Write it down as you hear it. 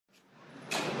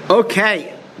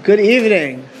Okay, good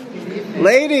evening.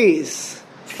 Ladies,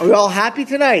 are we all happy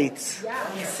tonight? Yeah.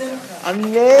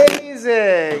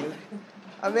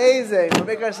 Amazing. We'll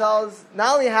make ourselves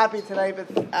not only happy tonight,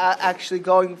 but actually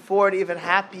going forward even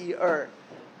happier.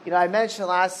 You know, I mentioned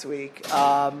last week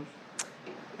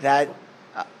that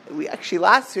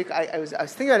last week I was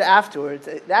thinking about it afterwards.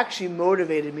 It actually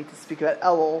motivated me to speak about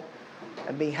Elul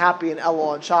and being happy in Elul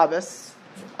on Shabbos.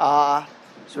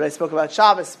 So when I spoke about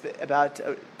Shabbos, about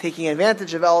taking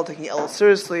advantage of Elul, taking Elul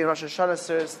seriously, and Rosh Hashanah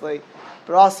seriously,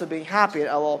 but also being happy at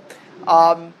Elul.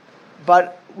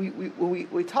 But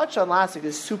we touched on last week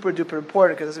is super duper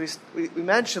important because as we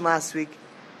mentioned last week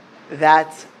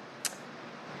that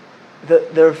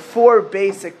there are four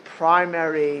basic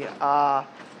primary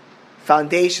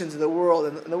foundations of the world,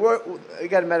 and the world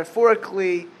again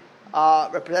metaphorically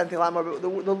representing a lot more. But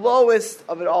the lowest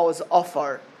of it all is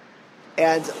Afar.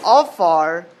 And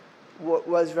Afar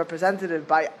was represented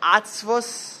by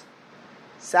Atzvos,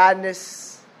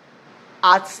 sadness,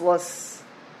 Atzlos,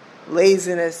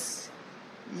 laziness,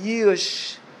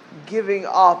 Yush, giving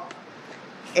up.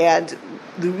 And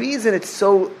the reason it's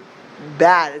so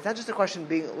bad, it's not just a question of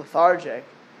being lethargic.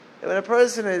 When a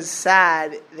person is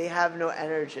sad, they have no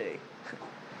energy.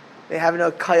 They have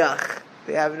no kayach.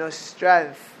 They have no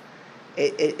strength.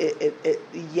 It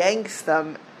yanks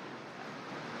them.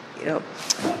 You know,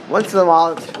 once in a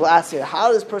while, people ask you, how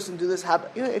does this person do this?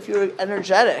 If you're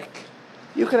energetic,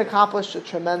 you can accomplish a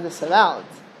tremendous amount.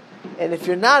 And if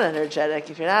you're not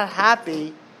energetic, if you're not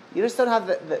happy, you just don't have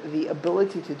the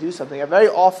ability to do something. Very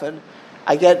often,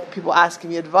 I get people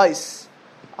asking me advice.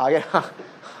 I get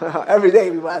every day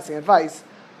people asking advice.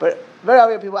 But very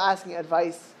often, people asking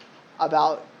advice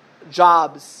about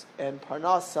jobs and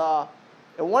parnasa.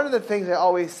 And one of the things I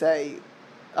always say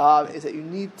is that you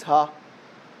need to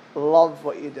love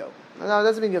what you do. Now, it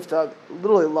doesn't mean you have to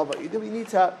literally love what you do. You need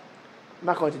to, I'm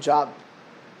not going to job.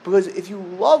 Because if you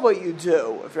love what you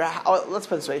do, let's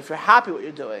put it this way, if you're happy what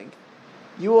you're doing,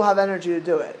 you will have energy to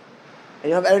do it. And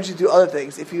you'll have energy to do other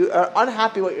things. If you are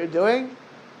unhappy what you're doing,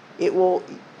 it will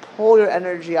pull your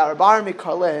energy out. Rabbi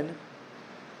Karlin,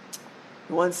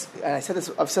 once, and I said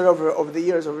this, I've said it over the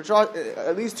years,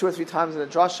 at least 2 or 3 times in a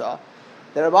drasha,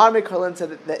 that Rabbi Karlin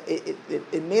said that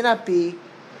it may not be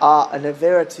an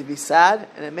avera to be sad,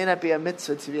 and it may not be a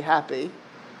mitzvah to be happy.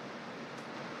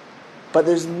 But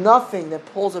there's nothing that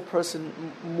pulls a person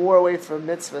more away from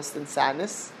mitzvahs than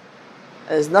sadness. And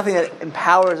there's nothing that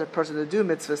empowers a person to do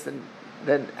mitzvahs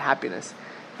than happiness.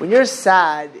 When you're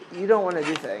sad, you don't want to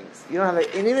do things. You don't have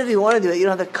and even if you want to do it, you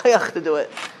don't have the kayach to do it.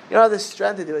 You don't have the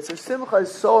strength to do it. So simcha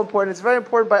is so important. It's very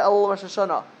important by Elul Rosh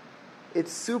Hashanah.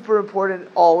 It's super important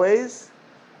always.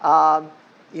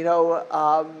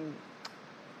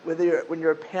 When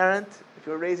you're a parent, if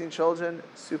you're raising children,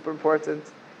 super important.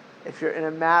 If you're in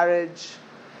a marriage,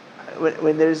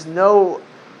 when there's no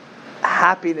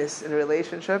happiness in a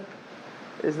relationship,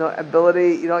 there's no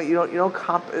ability. You don't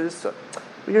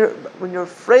when you're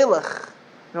freilich,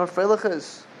 you know what freilich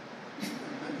is?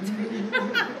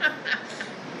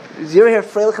 Did you ever hear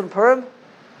freilich and Purim?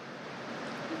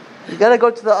 You got to go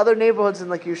to the other neighborhoods in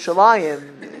like Yerushalayim.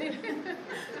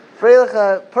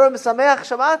 Freilich, Purim Sameach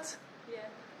Shabbat.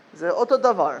 It's Oto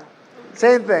Davar.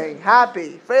 Same thing.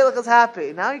 Happy. Freilich is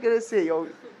happy. Now you're going to see. You'll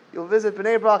visit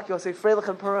Bnei Brak. You'll say Freilich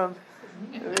and Purim.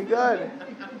 It'll be good.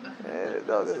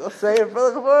 They'll say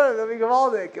Freilich and Purim. It'll be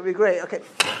Gavaldik. It'll be great. Okay.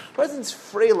 Person's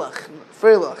Freilich.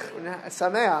 When you're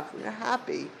Sameach. When you're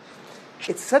happy.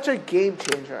 It's such a game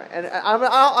changer. And I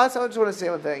just want to say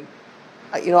one thing.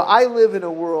 I live in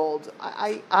a world.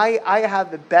 I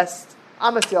have the best.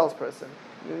 I'm a salesperson.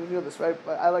 You know this, right?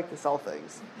 But I like to sell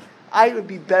things. I would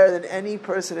be better than any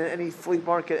person in any flea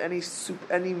market,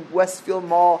 any Westfield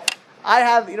mall. Why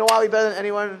I'd be better than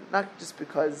anyone? Not just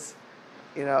because,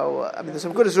 there's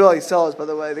some good Israeli sellers, by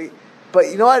the way. But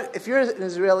you know what? If you're an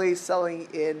Israeli selling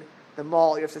in the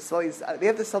mall, they have to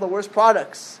sell the worst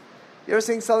products. You ever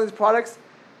seen selling these products?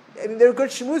 I mean, they're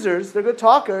good schmoozers, they're good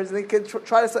talkers, and they can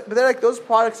try to sell, but they're like, those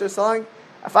products they're selling,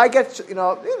 if I get,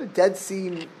 the Dead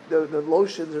Sea, the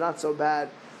lotions are not so bad.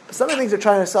 Some of the things they're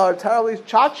trying to sell are terribly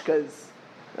tchotchkes.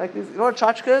 Like these, what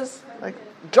tchotchkes? Like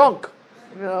junk.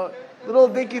 Little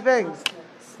dinky things.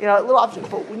 Little options.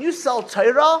 But when you sell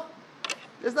Torah,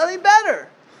 there's nothing better.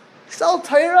 Sell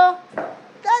Torah,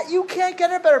 that you can't get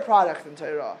a better product than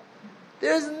Torah.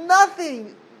 There's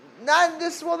nothing, not in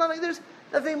this world, there's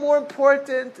nothing more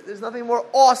important, there's nothing more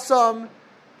awesome,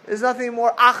 there's nothing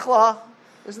more achla,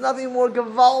 there's nothing more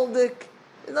gavaldik.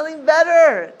 There's nothing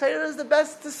better. Torah is the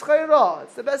best tischayra.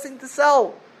 It's the best thing to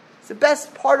sell. It's the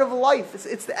best part of life.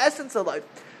 It's the essence of life.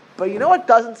 But you know what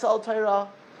doesn't sell Torah?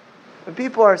 when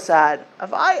people are sad,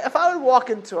 if I would walk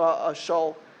into a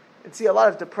show and see a lot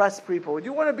of depressed people, would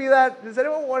you want to be that? Does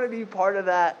anyone want to be part of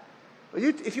that?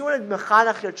 If you want to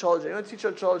mechanech your children, you want to teach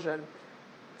your children,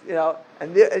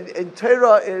 and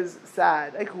Torah is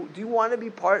sad. Like, do you want to be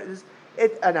part of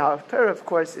it? And now Torah, of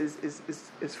course, is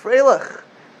freilich.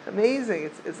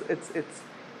 Amazing.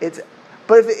 It's.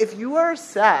 But if you are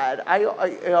sad,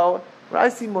 when I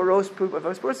see morose poop, if I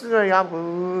was supposed to do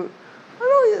Yom,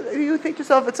 you think to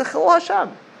yourself, it's a chilul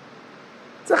Hashem.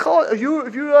 It's a chilul. If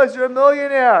you realize you're a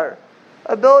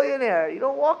billionaire, you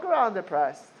don't walk around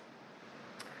depressed.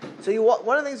 So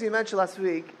one of the things we mentioned last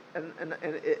week, and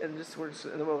just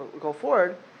we'll go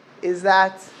forward, is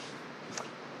that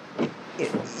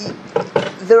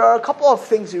there are a couple of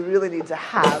things you really need to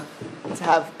have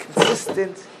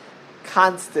consistent,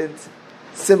 constant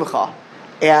simcha,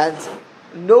 and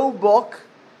no book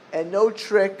and no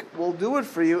trick will do it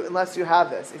for you unless you have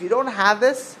this. If you don't have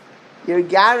this, you're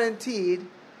guaranteed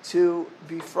to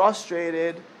be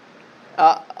frustrated.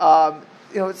 Some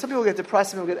people get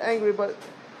depressed, some people get angry, but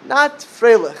not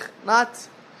freilich, not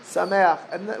sameach.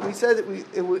 And we said that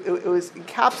it was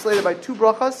encapsulated by two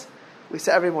brachas we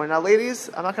say every morning. Now, ladies,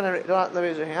 I'm not going to, don't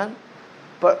raise your hand,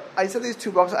 but I said these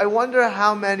two brachas. I wonder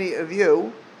how many of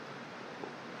you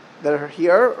that are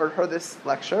here or heard this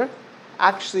lecture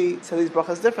actually say these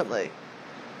brachas differently.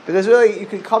 Because really, you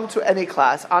can come to any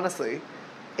class, honestly,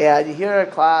 and you hear a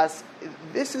class,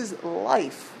 this is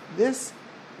life. This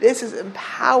is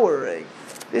empowering.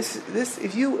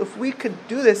 If we could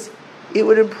do this, it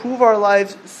would improve our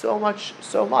lives so much.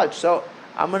 So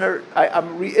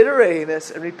I'm reiterating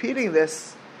this and repeating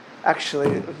this.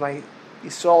 Actually, with my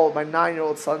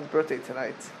 9-year-old son's birthday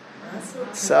tonight.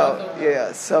 So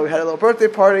we had a little birthday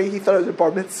party. He thought it was a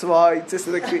bar mitzvah. He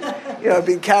insisted,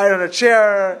 being carried on a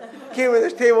chair. Came with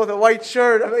his table with a white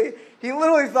shirt. I mean, he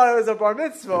literally thought it was a bar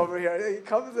mitzvah over here. He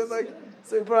comes in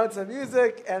so we put on some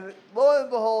music, and lo and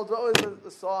behold, what was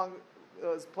the song that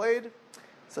was played?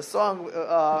 It's a song,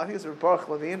 I think it's Baruch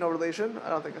Levine, no relation, I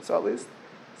don't think it's so at least.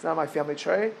 It's not my family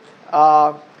tree.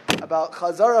 About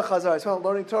Chazara. It's about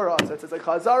learning Torah. So it's like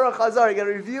Chazara. You got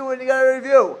to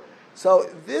review. So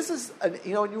this is,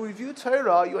 when you review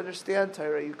Torah, you understand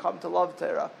Torah, you come to love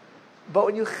Torah. But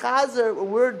when you chazer, what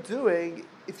we're doing,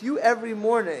 if you every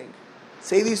morning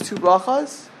say these two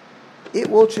brachas, it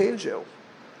will change you.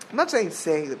 I'm not saying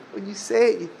it. When you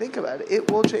say it, you think about it, it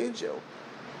will change you.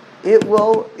 It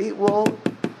will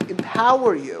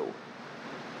empower you.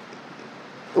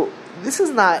 This is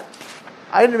not,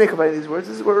 I didn't make up any of these words.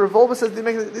 This is what Rav Wolbe says.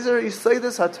 These are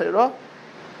Yisaidas HaTorah.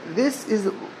 This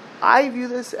is, I view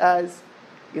this as,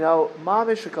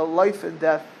 mamish, like a life and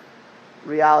death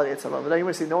reality at some level. Now you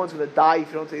might say no one's going to die if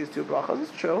you don't say these two brachas.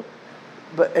 It's true.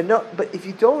 But if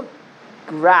you don't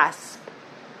grasp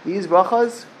these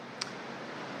brachas,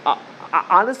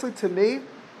 honestly, to me,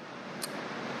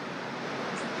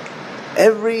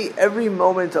 every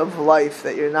moment of life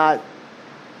that you're not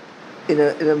in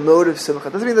a mode of simcha,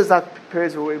 doesn't mean there's not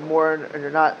periods where we mourn and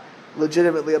you're not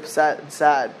legitimately upset and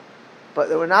sad, but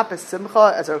that we're not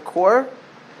besimcha as our core.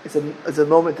 It's a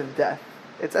moment of death.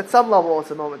 It's at some level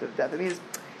it's a moment of death. It means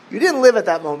you didn't live at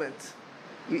that moment.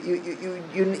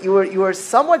 You were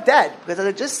somewhat dead, because as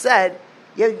I just said,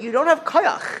 you don't have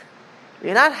koyach.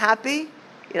 You're not happy.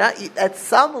 You're not at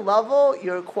some level.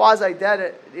 You're quasi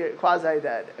dead.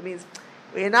 It means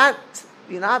you're not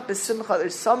besimcha.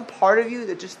 There's some part of you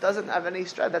that just doesn't have any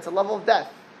strength. That's a level of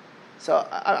death. So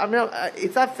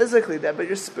it's not physically dead, but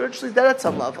you're spiritually dead at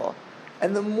some level.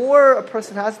 And the more a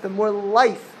person has, the more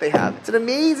life they have. It's an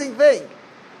amazing thing.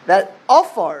 That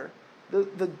afar,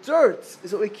 the dirt,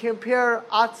 is what we compare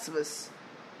atzvus,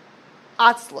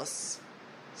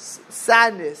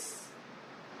 sadness,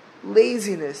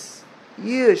 laziness,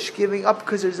 yish, giving up,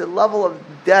 because there's a level of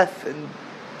death and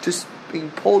just being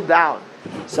pulled down.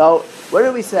 So, what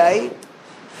do we say?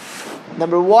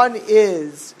 Number one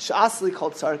is sha'asli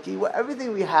called sarki.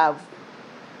 Everything we have,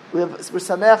 we're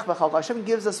sameach b'chalka. Hashem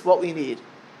gives us what we need.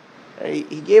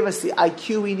 He gave us the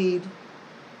IQ we need.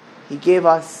 He gave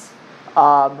us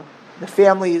the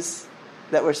families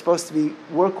that we're supposed to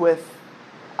work with.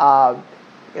 I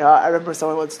remember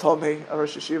someone once told me, a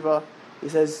Rosh Yeshiva, he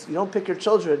says, you don't pick your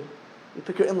children, you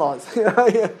pick your in-laws. You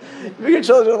pick your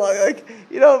children,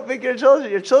 you don't pick your children.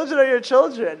 Your children are your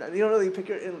children. And you don't really pick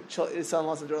your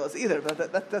son-in-laws and daughter-in-laws either, but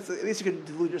that's at least you can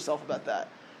delude yourself about that.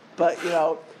 But,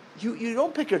 you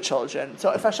don't pick your children.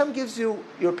 So if Hashem gives you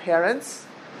your parents,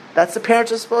 that's the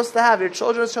parents you're supposed to have. Your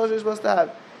children's children you're supposed to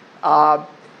have.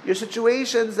 Your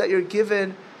situations that you're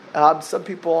given, some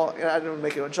people, I don't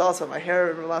make anyone jealous of my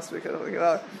hair last week. I don't think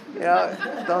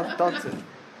don't.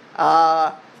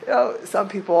 some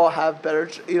people have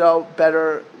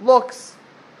better looks,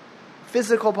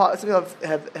 physical. Some people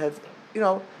have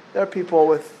there are people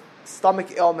with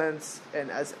stomach ailments and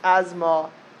as asthma,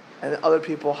 and other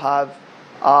people have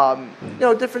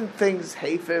different things,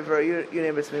 hay fever, you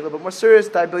name it, something a little bit more serious,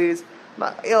 diabetes,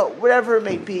 whatever it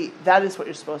may be. That is what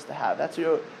you're supposed to have.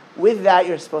 With that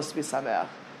you're supposed to be sameach.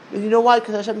 And you know why?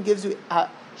 Because Hashem gives you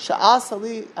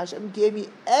Hashem gave me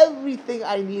everything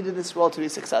I need in this world to be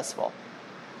successful.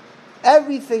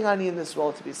 Everything I need in this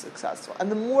world to be successful.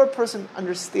 And the more a person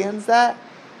understands that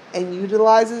and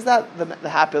utilizes that, the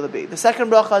happier they'll be. The second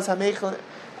bracha is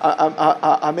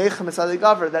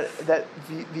that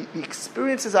the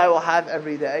experiences I will have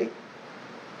every day.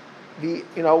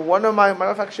 One of my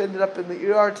wife actually ended up in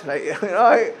the ER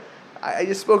tonight. I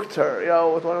just spoke to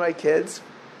her, with one of my kids.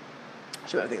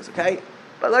 She everything is okay.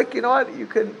 But you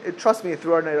can trust me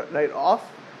through our night off.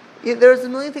 There's a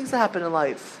million things that happen in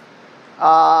life.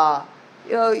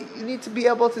 You need to be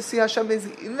able to see Hashem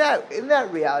in that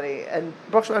reality. And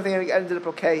Baruch Hashem, everything ended up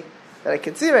okay that I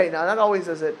can see right now. Not always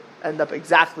does it end up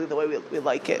exactly the way we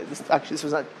like it. This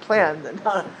was not planned, and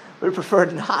we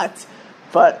preferred not.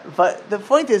 But the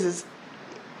point is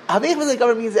Hamech Mitzad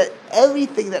Government means that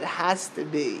everything that has to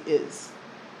be is,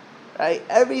 right?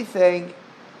 Everything,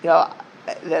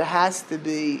 that has to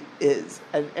be is,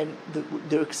 and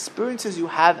the experiences you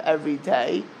have every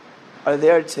day are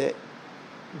there to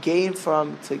gain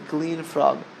from, to glean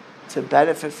from, to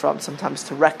benefit from, sometimes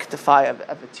to rectify of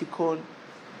a tikkun,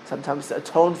 sometimes to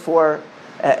atone for.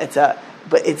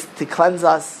 But it's to cleanse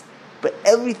us. But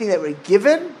everything that we're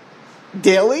given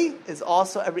daily is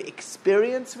also every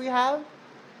experience we have.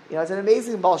 It's an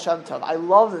amazing Baal Shem Tov. I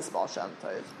love this Baal Shem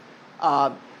Tov.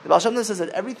 The Baal Shem Tov says that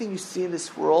everything you see in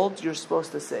this world, you're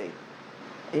supposed to see.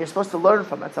 And you're supposed to learn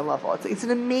from at some level. It's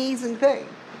an amazing thing.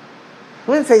 I'm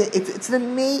going to say it's an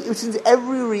amazing, which means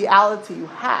every reality you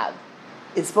have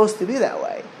is supposed to be that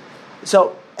way.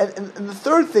 So, and the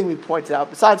third thing we pointed out,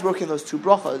 besides working those two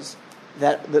brachas,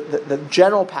 that the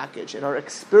general package in our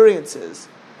experiences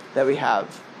that we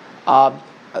have,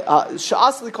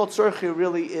 Sha'asli Kol Tzorchi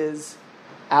really is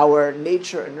our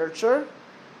nature and nurture.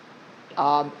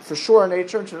 For sure, our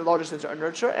nature, and to the largest sense, our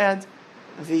nurture, and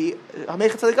the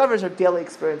Hamech Mitzad Government are daily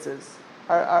experiences,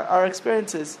 our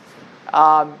experiences.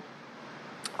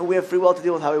 We have free will to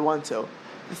deal with how we want to.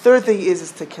 The third thing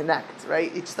is to connect,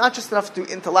 right? It's not just enough to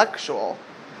do intellectual.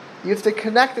 You have to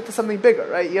connect it to something bigger,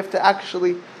 right? You have to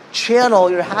actually channel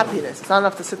your happiness. It's not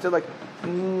enough to sit there like,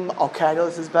 okay, I know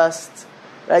this is best,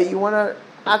 right? You want to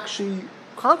actually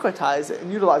concretize it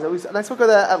and utilize it. And I spoke about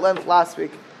that at length last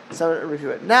week, so I'm going to review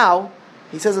it. Now,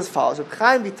 he says as follows: Reb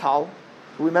Chaim Vital,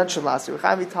 who we mentioned last week,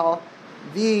 Reb Chaim Vital,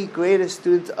 the greatest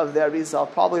student of the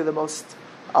Arizal, probably the most,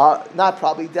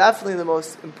 definitely the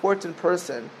most important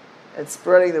person in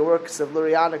spreading the works of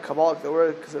Luriana Kabbalah, the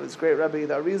works of his great Rebbe,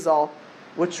 the Arizal,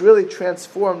 which really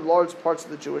transformed large parts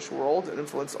of the Jewish world and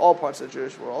influenced all parts of the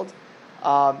Jewish world.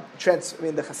 The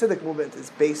Hasidic movement is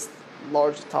based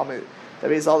largely Talmud. The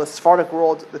Arizal, the Sephardic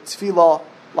world, the Tefillah,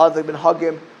 a lot of the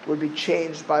Minhagim would be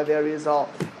changed by the Arizal.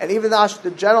 And even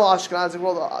the general Ashkenazi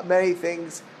world, many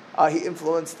things he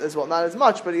influenced as well. Not as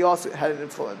much, but he also had an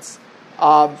influence.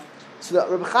 So that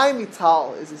Reb Chaim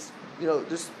Vital is,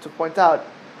 just to point out,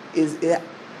 is the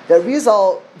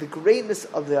Arizal, the greatness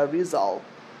of the Arizal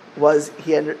was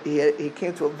he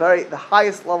came to the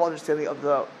highest level of understanding of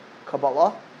the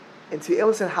Kabbalah, and to be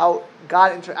able to understand how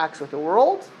God interacts with the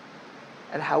world,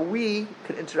 and how we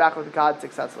can interact with God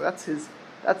successfully.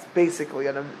 That's basically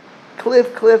a cliff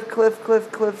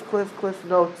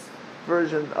notes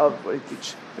version of what he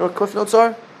teaches. You know what cliff notes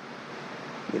are?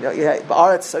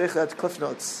 Ba'aretz Sarich, that's cliff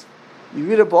notes. You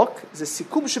read a book, it's a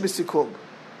sikum shebesikum.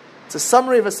 It's a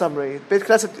summary of a summary. Beit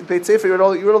Knesset, Beit Sefer, you read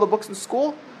all the books in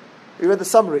school? You read the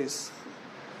summaries.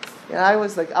 I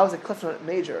was a cliff note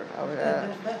major.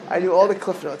 I knew all the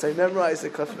cliff notes. I memorized the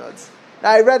cliff notes.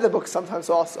 Now I read the book sometimes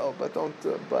also, but don't.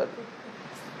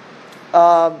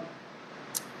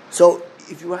 So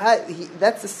if you had,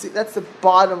 that's the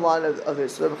bottom line of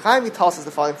this. So Reb Chaim Vital says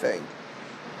the following thing.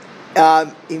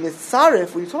 In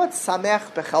Mitzaref, when you talk about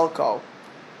Sameach Bechelko,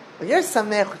 when you're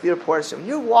Sameach with your portion, when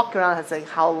you walk around and saying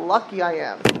how lucky I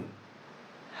am,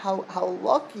 how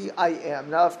lucky I am.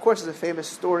 Now, of course, there's a famous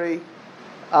story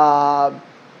that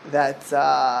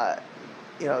the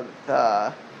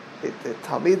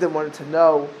Talmidim wanted to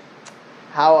know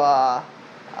how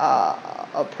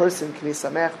a person can be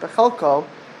Sameach Bechelko.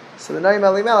 So the Naim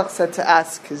Elimelech said to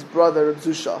ask his brother Reb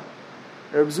Zusha.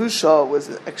 Reb Zusha was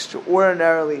an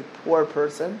extraordinarily poor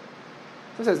person.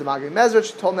 Sometimes the Magid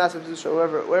Mezrich told him to ask Reb Zusha,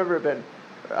 whoever it been.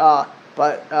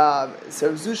 But so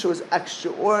Rav Zusha was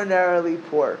extraordinarily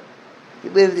poor. He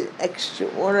lived in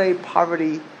extraordinary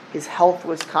poverty. His health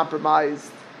was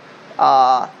compromised.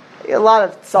 A lot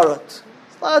of tzarot.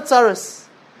 A lot of tzaros.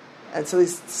 And so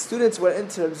these students went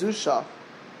into Rav Zusha,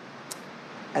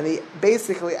 and they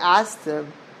basically asked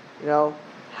him,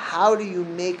 how do you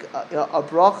make a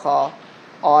bracha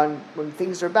on when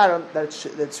things are bad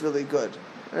that's really good?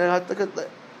 How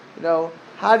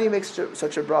do you make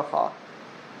such a bracha?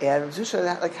 And Rav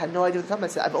Zusha had no idea what to tell him. I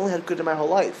said, I've only had good in my whole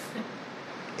life.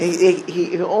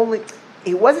 He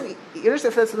wasn't. You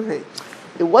understand? That's something.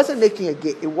 It wasn't making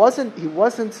It wasn't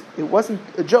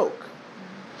a joke.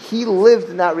 He lived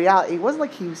in that reality. It wasn't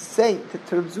like he was saying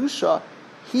to Rav Zusha.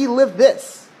 He lived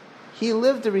this. He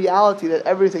lived the reality that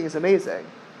everything is amazing.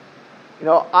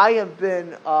 I have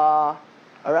been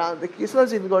around. You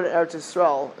sometimes even go to Eretz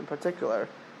Yisrael in particular.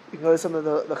 You can go to some of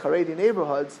the Haredi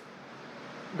neighborhoods.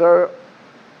 The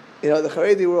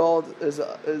Haredi world is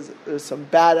some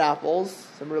bad apples,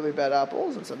 some really bad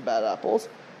apples, and some bad apples.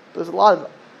 There's a lot of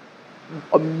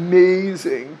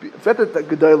amazing. Forget the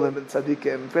Gedolim and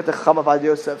Tzadikim. Forget the Chamav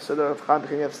Yosef, Seder of Chaim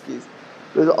Bechenievsky's.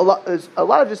 There's a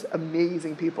lot of just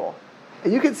amazing people,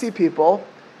 and you can see people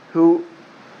who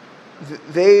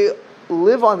they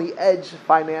live on the edge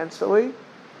financially.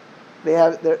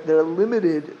 They're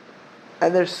limited,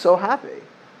 and they're so happy.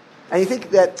 And you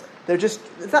think that they're just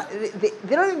they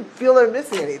don't even feel they're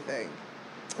missing anything.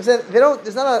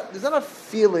 There's not a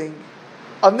feeling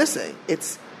of missing.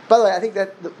 It's, by the way, I think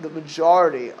that the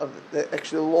majority of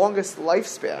the longest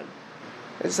lifespan.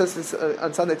 It says this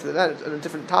on Sunday to the men on a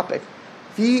different topic.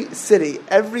 The city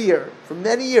every year for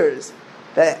many years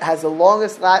that has the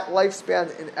longest lifespan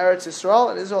in Eretz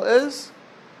Yisrael and Israel is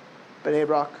Bnei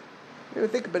Brak. You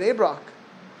think of Bnei Brak.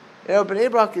 Bnei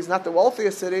Brak is not the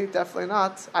wealthiest city, definitely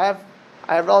not. I have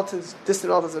relatives,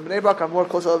 distant relatives in Bnei Brak. I'm more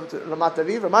close to Ramat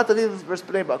Aviv. Ramat Aviv versus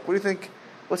Bnei Brak. What do you think?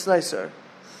 What's nicer?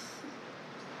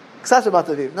 Except Ramat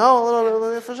Aviv.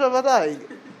 No, for sure, Vadai.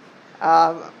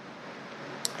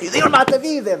 You think Ramat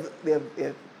Aviv? They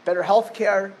have better health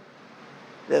care.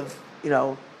 They have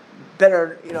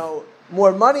better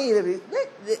more money.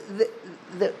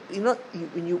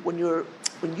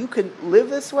 When you can live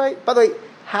this way. By the way,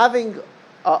 having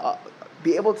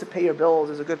be able to pay your bills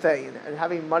is a good thing, and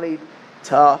having money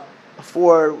to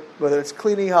afford, whether it's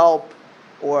cleaning help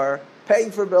or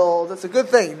paying for bills, that's a good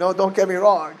thing. No, don't get me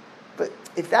wrong. But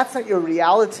if that's not your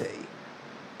reality,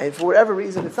 and for whatever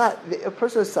reason it's not, a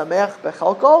person is sameach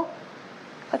bechalko,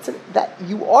 that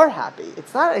you are happy.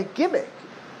 It's not a gimmick.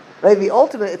 Right? The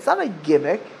ultimate, it's not a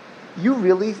gimmick. You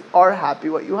really are happy.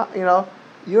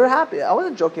 You're happy. I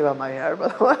wasn't joking about my hair, by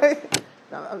the way.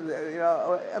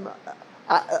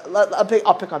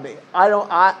 I'll pick on me. I'm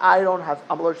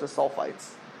allergic to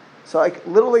sulfites. So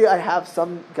literally I have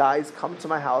some guys come to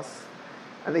my house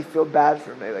and they feel bad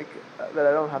for me, that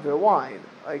I don't have their wine.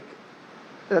 And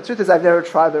the truth is I've never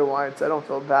tried their wine, so I don't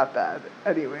feel that bad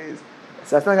anyways.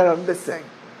 So that's not like I'm missing.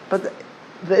 But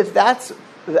if there's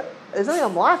nothing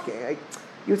I'm lacking.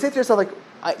 You would say to yourself,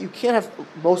 you can't have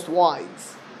most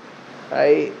wines,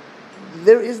 right?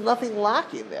 There is nothing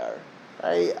lacking there.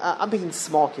 I'm thinking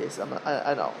small case.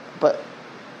 I know, but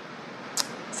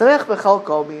Sameach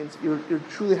Bechalko means you're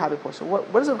truly happy person.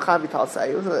 What does Reb Chaim Vital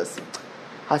say? Listen to this.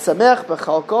 Hasameach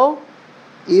Bechalko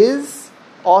is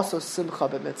also Simcha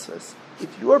b'mitzvahs.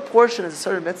 If your portion is a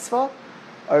certain mitzvah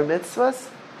or mitzvahs,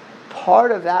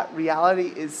 part of that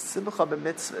reality is Simcha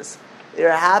b'mitzvahs.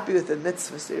 You're happy with the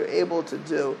mitzvahs that you're able to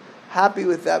do. Happy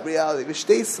with that reality.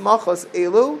 V'shtei smachos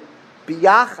elu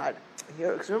biyachad.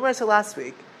 Here, because remember I said last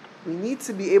week, we need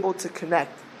to be able to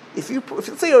connect. If you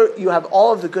say you have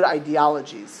all of the good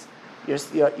ideologies, you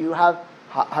have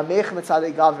Hamech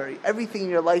Mitzadei Gaveri, everything in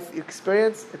your life you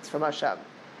experience, it's from Hashem.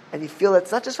 And you feel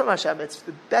it's not just from Hashem, it's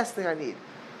the best thing I need.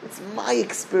 It's my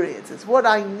experience, it's what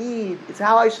I need, it's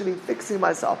how I should be fixing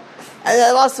myself. And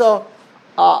then also,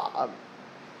 God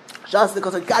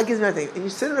gives me everything. And you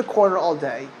sit in a corner all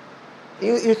day,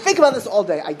 you think about this all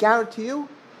day, I guarantee you'll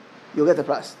get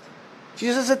depressed. If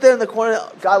you just sit there in the corner,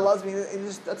 God loves me, and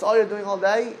that's all you're doing all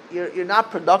day, you're not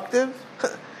productive.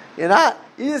 You're not.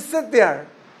 You just sit there.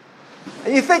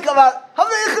 And you think about, by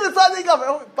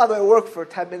the way, work for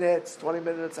 10 minutes, 20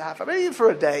 minutes, a half hour, maybe even for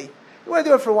a day. You want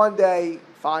to do it for one day,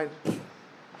 fine.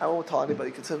 I won't tell anybody.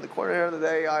 You can sit in the corner here in the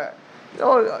day.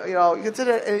 You can sit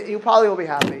there, and you probably will be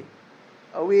happy.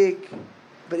 A week.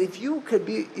 But if you're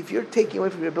taking away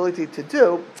from your ability to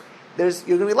do, you're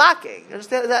going to be lacking. You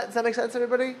understand? Does that make sense,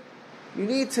 everybody? You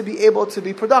need to be able to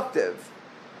be productive.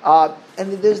 And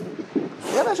let me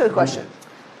ask you a question.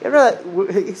 You ever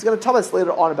he's going to tell us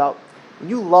later on about when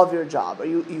you love your job, or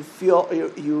you feel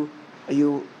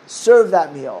you serve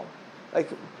that meal. Like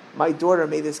my daughter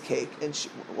made this cake, and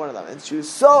one of them, and she was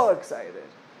so excited.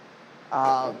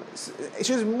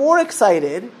 She was more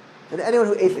excited than anyone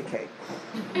who ate the cake.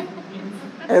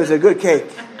 And it was a good cake.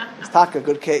 It was taka,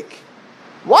 good cake.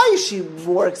 Why is she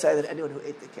more excited than anyone who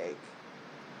ate the cake?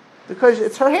 Because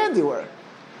it's her handiwork.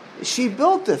 She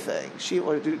built the thing. Do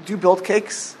you build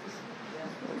cakes?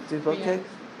 Do you build cakes?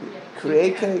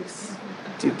 Create cakes?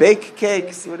 Do you bake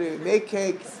cakes? What do you make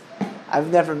cakes? I've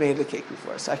never made a cake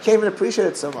before, so I can't even appreciate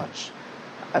it so much.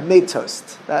 I've made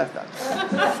toast. That I've done.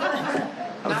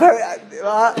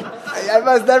 I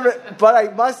must never, but I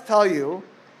must tell you,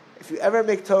 if you ever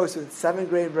make toast with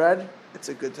 7-grain bread, it's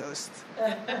a good toast.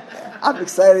 I'm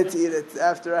excited to eat it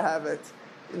after I have it.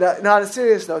 No, on a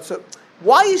serious note, so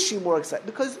why is she more excited?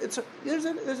 Because there's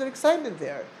an excitement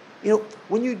there.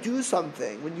 When you do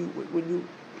something, when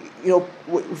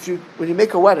you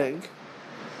make a wedding,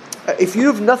 if you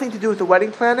have nothing to do with the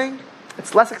wedding planning,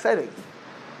 it's less exciting.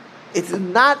 It's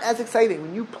not as exciting.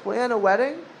 When you plan a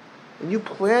wedding, when you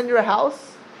plan your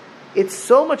house, it's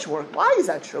so much work. Why is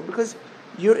that true? Because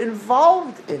you're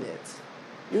involved in it.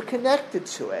 You're connected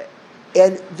to it.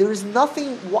 And there's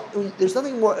nothing more,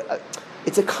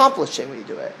 it's accomplishing when you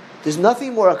do it. There's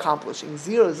nothing more accomplishing.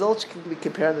 Zilch can be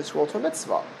compared in this world to a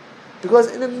mitzvah. Because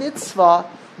in a mitzvah,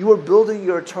 you are building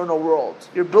your eternal world.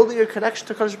 You're building your connection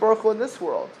to Kadosh Baruch Hu in this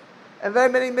world. And very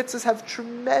many mitzvahs have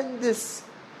tremendous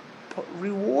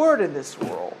reward in this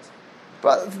world.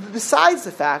 But besides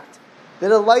the fact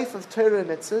that a life of Torah and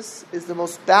mitzvahs is the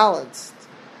most balanced.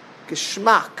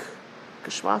 Geschmack.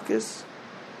 Geschmack is...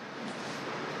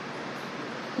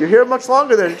 You're here much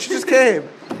longer than she just came.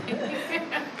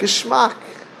 Geschmack.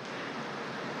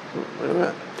 Wait a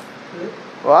minute.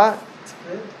 What?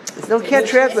 You can't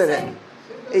translate it.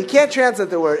 You can't translate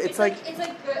the word. It's like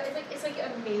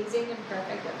amazing and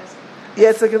perfect at this. Yeah,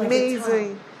 it's like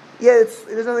amazing. Yeah,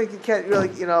 there's nothing you can't really,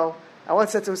 I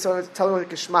once said to someone, tell me what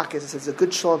geschmack is. It says a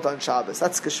good shalom on Shabbos.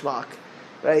 That's geschmack,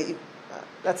 right?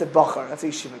 That's a bacher. That's a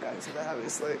yeshiva guy who said that,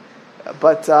 obviously.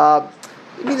 But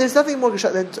there's nothing more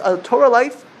geschmack than a Torah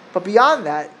life. But beyond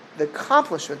that, the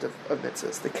accomplishment of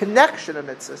mitzvahs, the connection of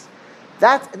mitzvahs,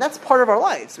 that's part of our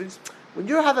lives. When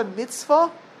you have a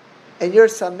mitzvah and you're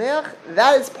sameach,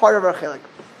 that is part of our chelik.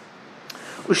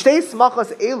 Ushtei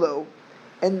simchas elu,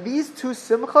 and these two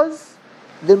simchas,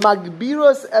 the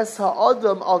magbiros es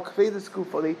ha'adam al kvedas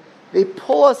gufo, they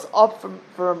pull us up from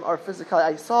our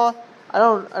physicality. I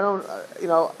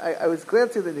was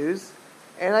glancing at the news,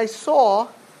 and I saw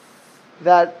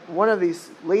that one of these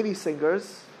lady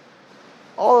singers,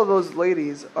 all of those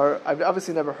ladies I've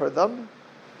obviously never heard them.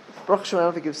 Baruch Hashem, I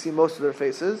don't think you've seen most of their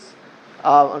faces.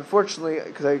 Unfortunately,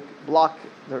 because I block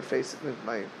their face with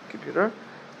my computer.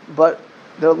 But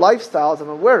their lifestyles, I'm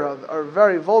aware of, are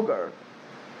very vulgar.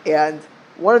 And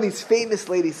one of these famous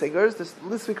lady singers,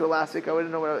 this week or last week, I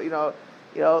wouldn't know where,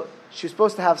 she was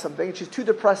supposed to have something, and she's too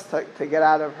depressed to get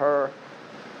out of her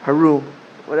room,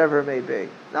 whatever it may be.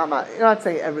 Now, I'm not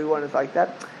saying everyone is like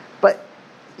that, but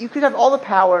you could have all the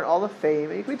power and all the fame,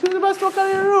 and you could be too depressed to walk out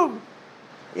of your room.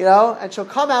 And she'll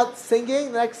come out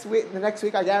singing the next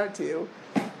week, I guarantee you,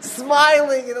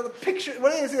 smiling, the picture,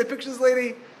 what do you see, the pictures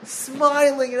lady,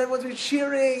 smiling, and everyone's been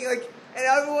cheering, and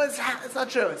everyone's, it's not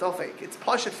true, it's all fake, it's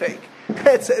posh and fake,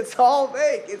 it's all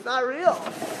fake, it's not real.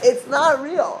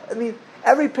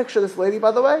 Every picture of this lady,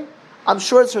 by the way, I'm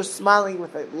sure it's her smiling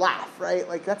with a laugh, right?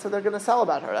 That's what they're going to sell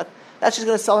about her. That she's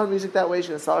going to sell her music that way, she's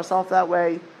going to sell herself that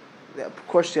way. Yeah, of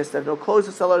course, she has to have no clothes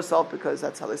to sell herself because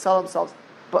that's how they sell themselves,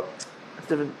 but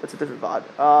that's a different vod.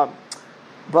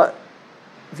 But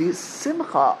the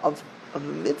simcha of the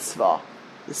mitzvah,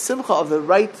 the simcha of the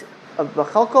right of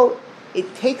b'chalko,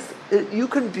 you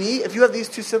can be, if you have these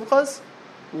two simchas,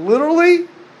 literally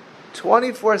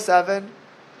 24/7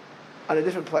 on a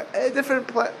different plane, a different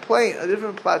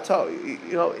plateau.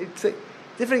 It's a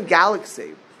different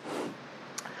galaxy.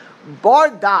 Bar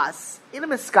das in a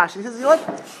miskash. He says, you know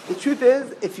what? The truth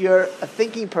is, if you're a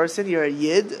thinking person, you're a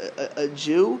yid, a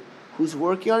Jew who's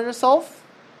working on yourself,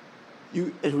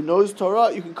 and who knows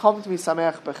Torah, you can come to me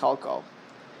sameach bechalko.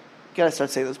 You gotta start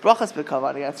saying those brachas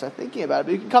b'kavod. You gotta start thinking about it,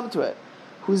 but you can come to it.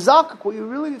 Huzak, what you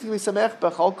really need to be sameach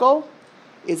bechalko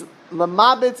is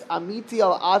lamabit amiti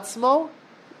al atzmo,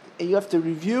 and you have to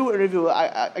review.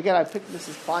 I picked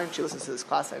Mrs. Klein. She listens to this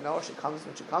class. I know her. She comes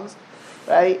when she comes.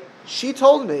 Right? She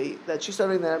told me that she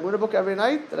started reading the Emunah book every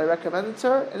night that I recommended to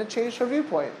her, and it changed her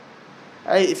viewpoint.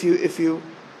 Right? If you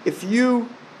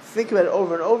think about it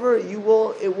over and over, it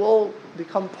will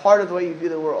become part of the way you view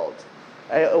the world.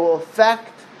 Right? It will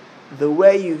affect the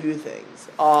way you view things.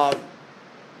 And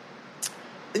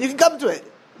you can come to it.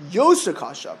 Yosher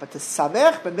kasha, but to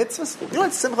samech b'mitzvahs. You know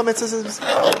what simcha mitzvahs is?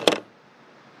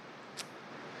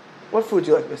 What food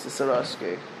do you like, Mr.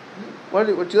 Sarosky?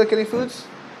 Would you like any foods?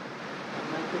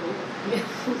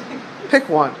 Pick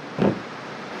one.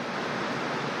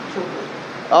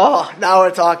 Oh, now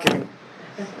we're talking.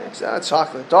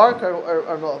 Chocolate. Dark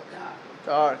or milk?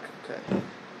 Dark. Okay.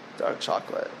 Dark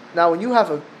chocolate. Now, when you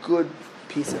have a good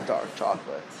piece of dark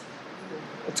chocolate,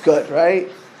 it's good, right?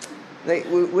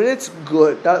 When it's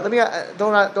good, now, let me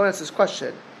don't answer this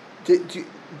question. Do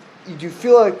you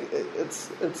feel like it's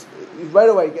right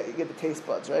away you get the taste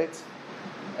buds, right?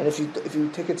 And if you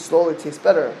take it slowly, it tastes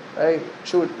better, right?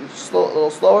 Chew it a little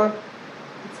slower.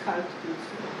 It's hard to do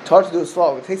slow. It's hard to do it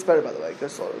slow. It tastes better, by the way. It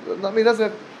slow. I mean,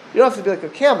 you don't have to be like a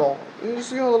camel. You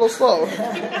just go a little slow. You be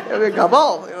a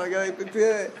gamal.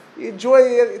 You enjoy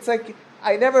it. It's like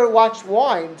I never watched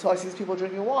wine until I see these people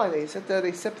drinking wine. They sit there,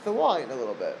 they sip the wine a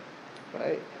little bit,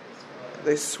 right?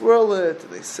 They swirl it,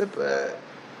 they sip it,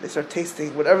 they start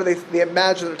tasting whatever they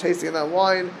imagine they're tasting in that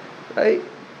wine, right?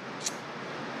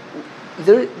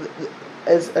 There,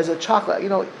 as a chocolate,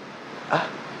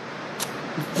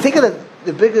 think of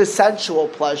the bigger sensual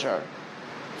pleasure,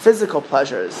 physical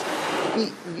pleasures.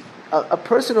 A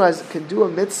person who can do a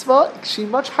mitzvah should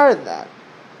be much higher than that.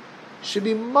 Should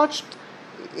be much,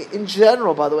 in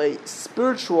general, by the way,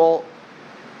 spiritual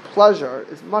pleasure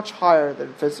is much higher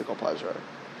than physical pleasure.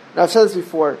 Now, I've said this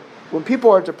before. When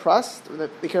people are depressed, when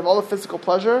they can have all the physical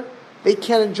pleasure, they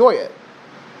can't enjoy it.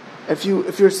 If you're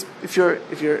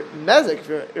mezik,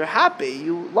 if you're happy,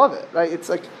 you love it, right? It's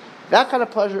like that kind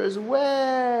of pleasure is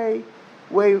way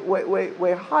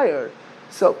higher.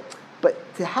 So,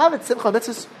 but to have it simcha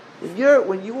mitzvahs,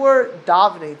 when you are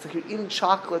davening, it's like you're eating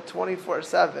chocolate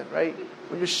 24/7, right?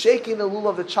 When you're shaking the lulav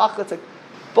of the chocolate, it's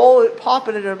like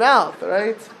popping in your mouth,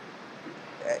 right?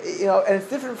 And it's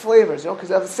different flavors, because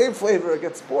they have the same flavor, it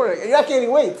gets boring, and you're not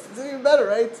gaining weight. It's even better,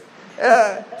 right?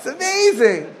 It's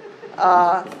amazing.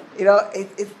 But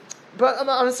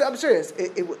I'm serious.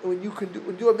 When you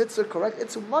do a mitzvah correct,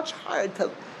 it's much harder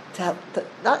to have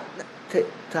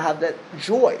that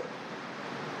joy.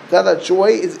 To have that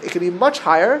joy it can be much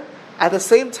higher. At the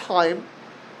same time,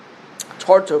 it's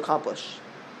hard to accomplish.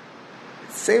 At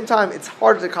the same time, it's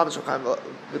hard to accomplish what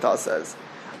Vital says.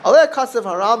 Alei Kasev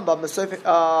Harambam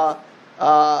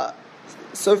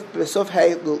Besof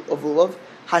Hey of Lulav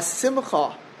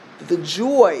Hasimcha, the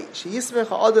joy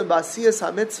Sheyismecha Adam Ba'asiyas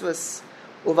HaMitzvahs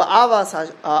Uva'avas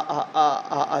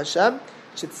Hashem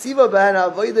Shetziva Be'en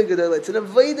Avodah Gedolei. It's an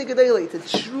Avodah Gedolei to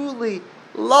truly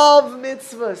love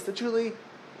mitzvahs, to truly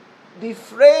be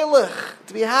freilich,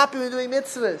 to be happy with doing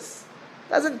mitzvahs.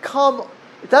 Doesn't come.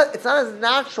 It's not as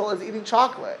natural as eating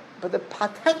chocolate, but the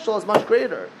potential is much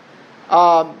greater.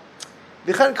 V'chen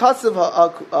kasev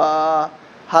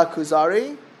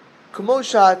ha-Kuzari,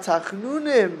 kumosha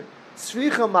tachnunim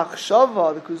tzricha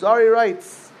machshava. The Kuzari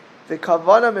writes, the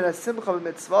kavana min hasimcha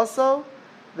b'mitzvaso,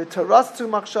 the tarastu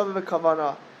machshava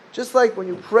v'kavana. Just like when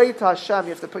you pray to Hashem,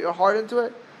 you have to put your heart into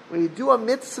it. When you do a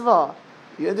mitzvah,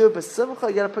 you do a b'simcha,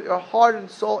 you got to put your heart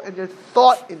and soul and your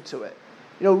thought into it.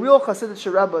 Real Hasidic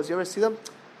Sherebbas, you ever see them?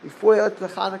 Before they light the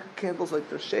Hanukkah candles, like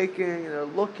they're shaking and they're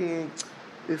looking.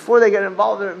 Before they get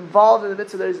involved, they're involved in the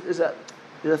mitzvah. There's a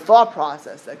thought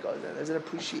process that goes in. There's an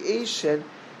appreciation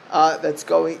that's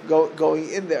going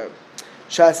in there.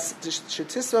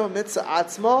 Shetisma mitzvah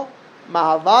atzmo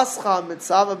mahavascha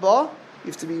mitzvah ba.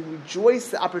 You have to be rejoice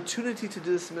the opportunity to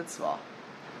do this mitzvah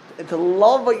and to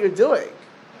love what you're doing,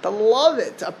 to love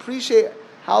it, to appreciate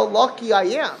how lucky I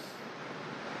am.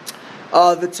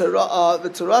 The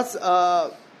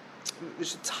Torah, we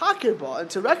should talk about and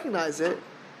to recognize it.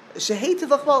 I'm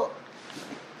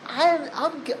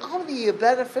the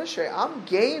beneficiary. I'm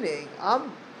gaining.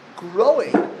 I'm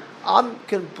growing. I'm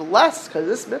blessed because of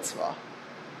this mitzvah.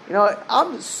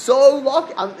 I'm so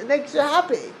lucky. It makes you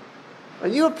happy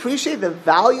when you appreciate the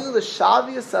value, the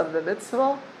shavius of the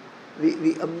mitzvah,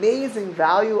 the amazing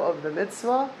value of the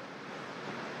mitzvah.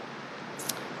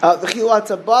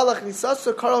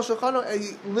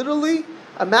 Literally,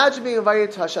 imagine being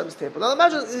invited to Hashem's table. Now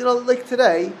imagine, like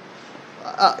today,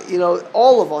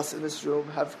 all of us in this room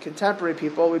have contemporary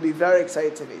people we'd be very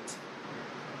excited to meet.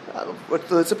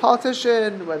 Whether it's a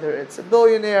politician, whether it's a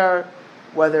billionaire,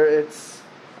 whether it's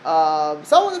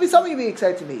someone you'd be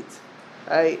excited to meet.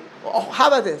 Right? Oh, how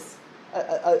about this?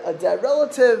 A dead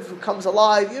relative who comes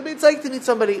alive, you'd be excited to meet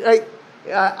somebody, right?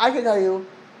 I can tell you,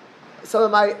 some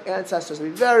of my ancestors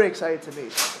would be very excited to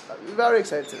meet. Very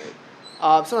excited to meet.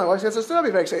 Some of my wife's ancestors would be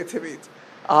very excited to meet.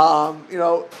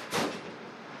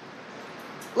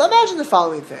 Imagine the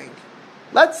following thing.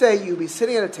 Let's say you'd be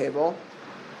sitting at a table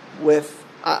with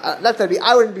not that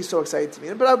I wouldn't be so excited to meet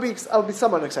him, but I would be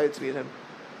somewhat excited to meet him.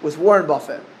 With Warren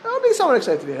Buffett, I would be somewhat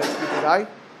excited to meet the guy.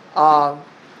 And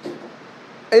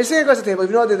you're sitting across the table, you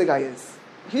have no idea who the guy is.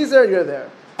 He's there, you're there.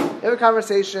 You have a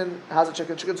conversation. How's the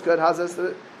chicken? Chicken's good. How's this?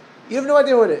 You have no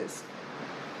idea who it is.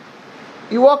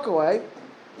 You walk away,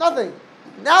 nothing.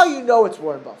 Now you know it's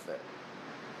Warren Buffett.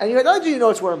 And you not only do you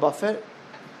know it's Warren Buffett,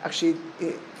 actually,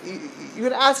 you're going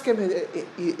to ask him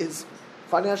his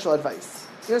financial advice.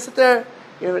 You're going to sit there,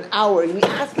 you have an hour, and you're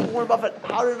asking Warren Buffett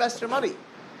how to invest your money.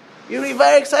 You're going to be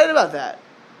very excited about that.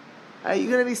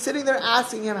 You're going to be sitting there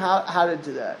asking him how to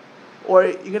do that. Or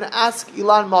you're going to ask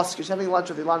Elon Musk, you're having lunch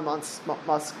with Elon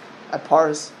Musk at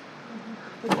Pars.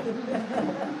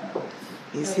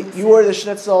 You order the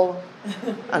schnitzel.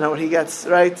 I know what he gets,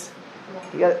 right?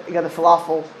 You got the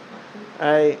falafel,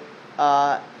 right?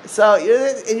 So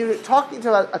you're talking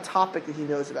to a topic that he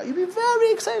knows about. You'd be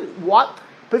very excited. What?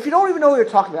 But if you don't even know what you're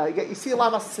talking about, you see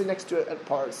Elon Musk sitting next to it at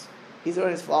Pars. He's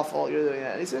doing his falafel. You're doing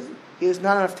that. And he says there's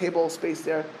not enough table space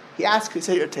there. He asks you to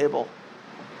sit at your table.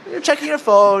 And you're checking your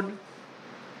phone,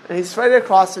 and he's right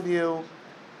across from you.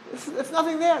 There's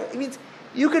nothing there. It means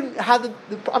you can have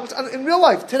the in real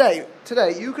life today.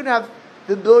 You can have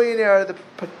the billionaire, the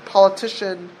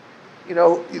politician,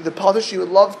 the politician you would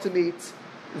love to meet,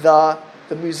 the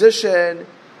musician,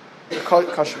 the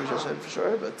kosher musician for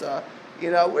sure, but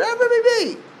whatever it may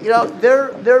be,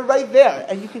 they're right there,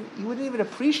 and you wouldn't even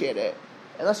appreciate it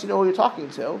unless you know who you're talking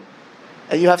to,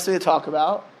 and you have something to talk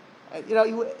about, and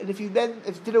and if you did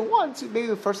it once, maybe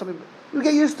the first time you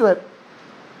get used to it,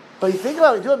 but you think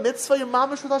about it, you do a mitzvah, you're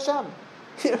mamish with Hashem.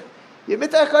 You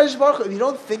admit that HaKadosh Baruch Hu, if you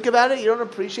don't think about it, you don't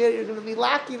appreciate it, you're going to be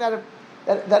lacking that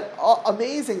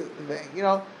amazing thing.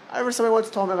 I remember somebody once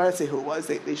told me, I didn't say who it was,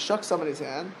 they shook somebody's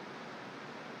hand.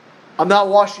 I'm not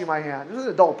washing my hand. This is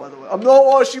an adult, by the way. I'm not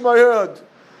washing my hand.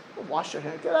 Don't wash your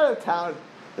hand. Get out of town.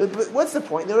 But what's the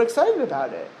point? They were excited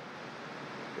about it.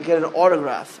 You get an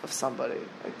autograph of somebody.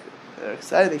 They're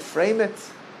excited. They frame it.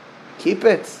 Keep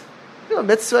it.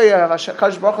 Mitzvah, you have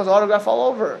HaKadosh Baruch Hu's autograph all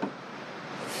over.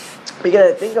 But you got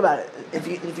to think about it.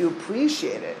 If you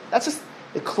appreciate it, that's just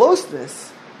the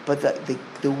closeness, but the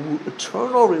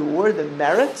eternal reward, the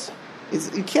merit,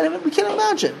 is we can't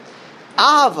imagine.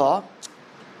 Ahava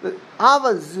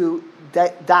zu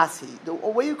dasi. The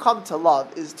way you come to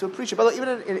love is to appreciate. By the way,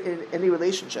 even in any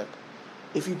relationship,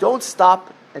 if you don't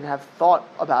stop and have thought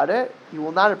about it, you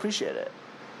will not appreciate it.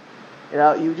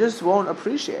 You just won't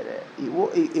appreciate it.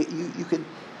 You could.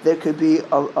 There could be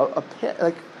a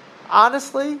like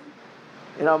honestly,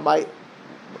 my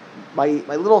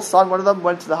little son, one of them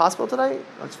went to the hospital today.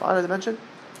 That's fine, as I mentioned.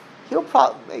 He'll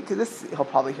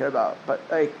probably hear about. But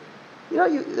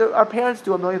our parents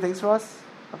do a million things for us.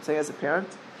 I'm saying as a parent,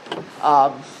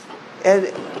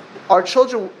 and our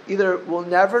children either will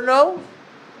never know,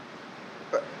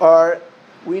 or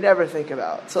we never think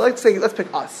about. So let's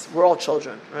pick us. We're all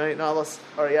children, right? None of us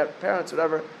are yet parents,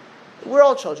 whatever. We're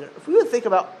all children. If we would think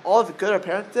about all the good our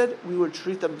parents did, we would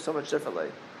treat them so much differently.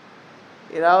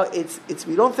 It's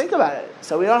we don't think about it,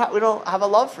 so we don't have a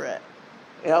love for it.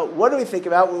 What do we think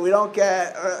about when we don't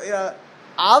get?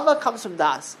 Ava comes from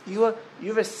das. You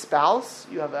have a spouse.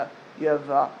 You have a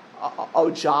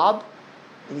job,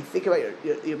 and you think about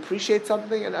you appreciate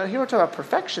something. And here we're talking about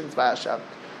perfections by Hashem.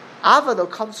 Ava though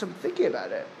comes from thinking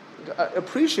about it,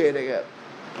 appreciating it.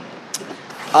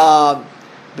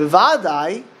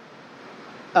 Bevadai,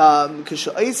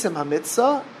 k'sho'isim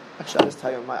hamitzah. Actually, I'll just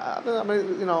tell you, I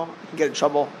can get in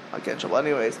trouble. I get in trouble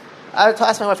anyways. I had to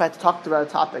ask my wife. I had to talk about a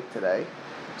topic today.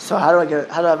 So how do I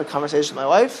have a conversation with my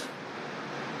wife?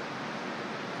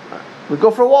 We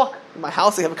go for a walk in my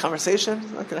house. We have a conversation.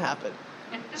 It's not going to happen.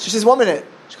 So she says 1 minute.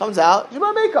 She comes out. She put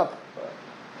on makeup.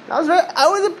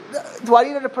 Do I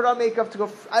need her to put on makeup to go?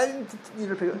 I didn't need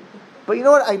her to. But you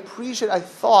know what? I appreciate. I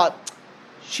thought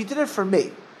she did it for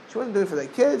me. She wasn't doing it for the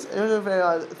kids. And she wasn't doing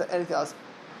it for anything else.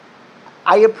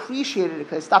 I appreciated it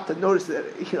because I stopped to notice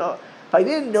it. If I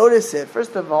didn't notice it,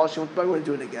 first of all, she probably wouldn't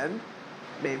do it again.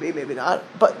 Maybe not.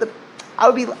 But I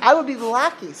would be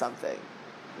lacking something.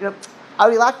 I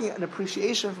would be lacking an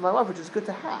appreciation for my wife, which is good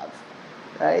to have.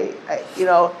 Right?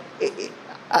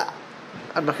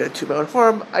 I'm not going to toot my own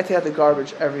horn. I take out the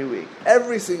garbage every week,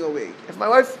 every single week. If my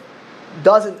wife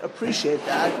doesn't appreciate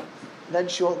that, then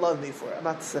she won't love me for it.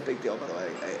 That's a big deal, by the way.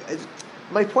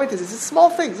 My point is, it's small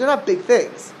things. They're not big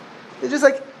things. They're just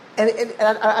like, and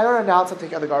I don't announce I'm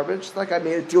taking out the garbage. It's like I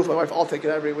made a deal with my wife. I'll take it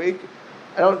every week.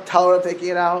 I don't tell her I'm taking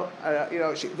it out.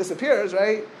 She disappears,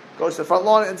 right? Goes to the front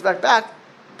lawn and ends back.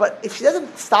 But if she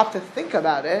doesn't stop to think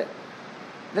about it,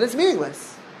 then it's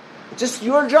meaningless. It's just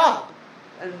your job.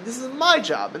 And this is my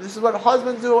job. And this is what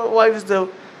husbands do, what wives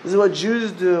do. This is what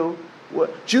Jews do.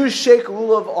 Jews shake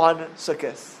lulav on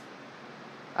Sukkot.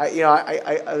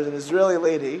 I was an Israeli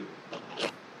lady,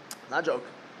 not a joke.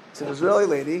 It's an Israeli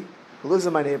lady who lives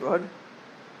in my neighborhood.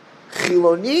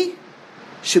 Chiloni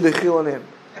shebechilonim.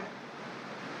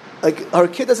 Like, her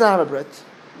kid doesn't have a brit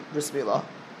milah,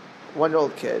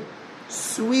 1-year-old kid.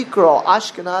 Sweet girl,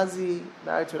 Ashkenazi,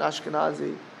 married to an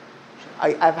Ashkenazi.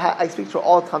 I speak to her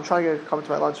all the time. I'm trying to get her to come to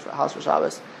my house for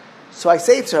Shabbos. So I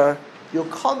say to her, "You'll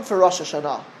come for Rosh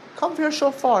Hashanah. Come for your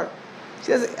shofar."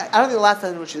 She doesn't. I don't think the last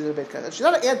time when she was in a Beit Knesset. She's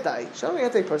not an anti. She's not an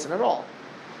anti person at all.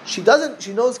 She doesn't.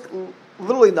 She knows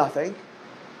literally nothing.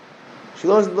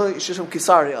 She's from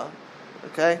Kisaria.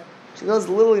 Okay, she knows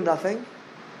literally nothing.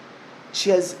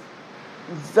 She has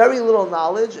very little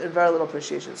knowledge and very little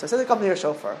appreciation. So I said to come to your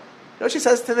shofar. You know what she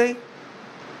says to me?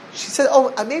 She said,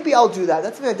 "Oh, maybe I'll do that.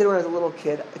 That's something I did when I was a little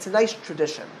kid. It's a nice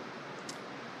tradition."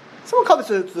 Someone comes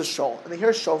to the shul and they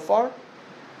hear shofar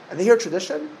and they hear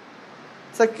tradition.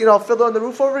 It's like, Fiddler on the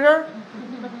Roof over here.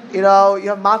 You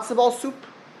have matzo ball soup.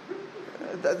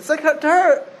 It's like to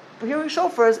her, hearing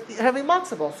shofar is having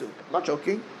matzo ball soup. I'm not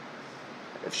joking.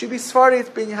 If she'd be Sephardi,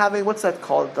 it's having, what's that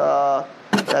called? That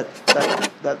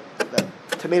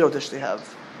tomato dish they have.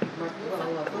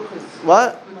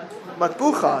 What?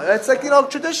 Matbucha. It's like,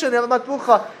 tradition. You have a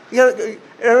matbucha.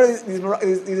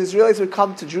 These Israelis would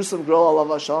come to Jerusalem, grill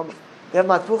Allah Hashem. They have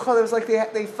matbucha. It was like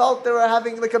they felt they were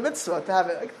having like a mitzvah to have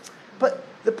it. But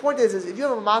the point is if you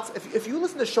have a matzah, if you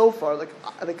listen to shofar, like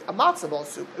a matzah ball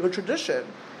soup, a tradition,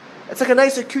 it's like a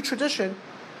nice, cute tradition.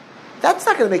 That's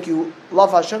not going to make you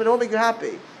love Hashem, and it won't make you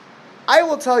happy. I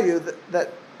will tell you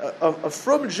that a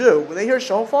frum Jew, when they hear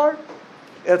shofar,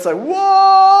 it's like,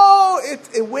 whoa!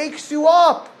 It wakes you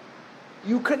up.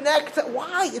 You connect.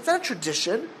 Why? It's not a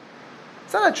tradition.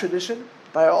 It's not a tradition.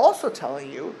 But I'm also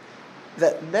telling you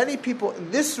that many people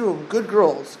in this room, good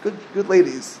girls, good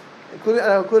ladies, including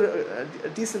a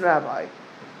decent rabbi,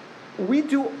 we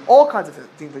do all kinds of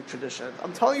things like tradition.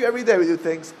 I'm telling you, every day we do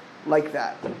things like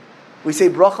that. We say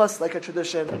brachas like a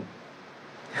tradition.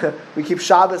 We keep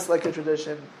Shabbos like a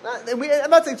tradition. I'm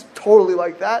not saying it's totally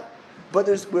like that, but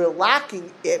we're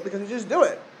lacking it because we just do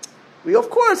it.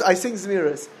 I sing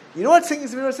Zmiris. You know what singing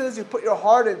Zmiris is? You put your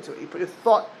heart into it. You put your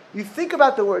thought. You think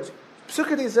about the words.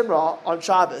 Psukkah Zimra on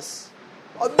Shabbos.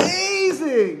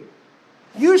 Amazing!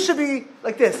 You should be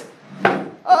like this.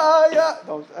 Yeah.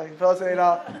 Don't.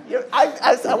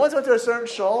 I once went to a certain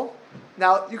shul.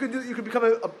 Now you could become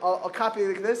a copy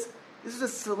like this. This is a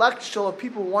select shul of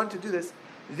people who want to do this.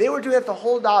 They were doing it the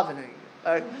whole davening.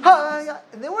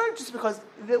 And they weren't just because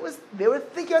they were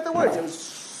thinking about the words. It was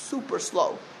super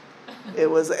slow.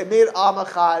 It made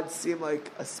Amachad seem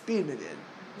like a speed minion.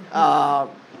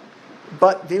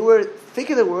 But they were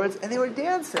thinking the words and they were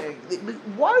dancing.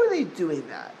 Why were they doing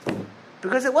that?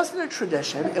 Because it wasn't a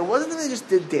tradition. It wasn't something they just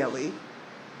did daily.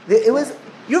 It was.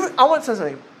 I want to say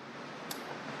something.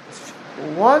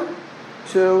 1,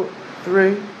 2,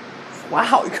 3.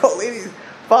 Wow, you go, ladies.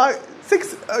 5,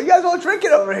 6. You guys all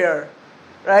drinking over here,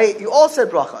 right? You all said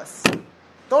brachas.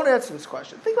 Don't answer this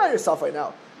question. Think about yourself right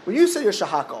now. When you said your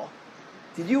shahakal,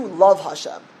 did you love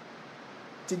Hashem?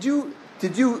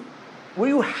 Were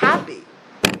you happy?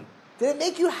 Did it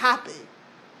make you happy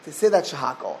to say that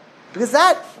shahakal? Because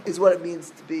that is what it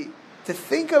means to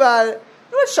think about it.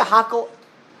 You know what shahakal?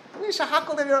 When you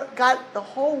shahakal, then God, the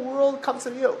whole world comes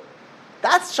from you.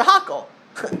 That's shahakal.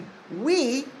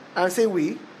 I say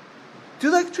we,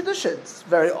 do like traditions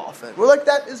very often. We're like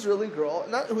that Israeli girl,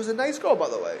 who's a nice girl, by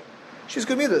the way. She's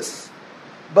good midas.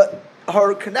 But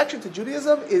her connection to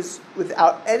Judaism is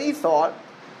without any thought.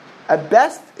 At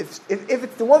best, if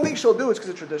it's the one thing she'll do, it's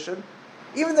because of tradition.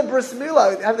 Even the bris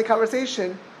milah, having the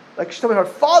conversation, like she told me her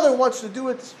father wants to do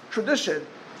it tradition.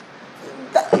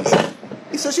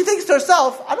 So she thinks to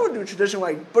herself, I don't want to do a tradition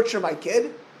where I butcher my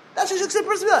kid. That's what she should say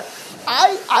bris milah.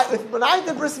 When I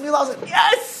did bris milah, I was like,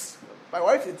 yes! My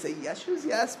wife didn't say yes, she was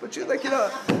yes, but she was like,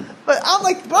 But I'm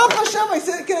like, Baruch Hashem, I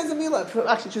said it as a milah.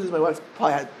 Actually, she was my wife,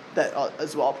 probably had that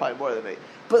as well, probably more than me.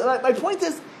 But my point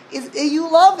is you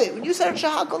love it. When you said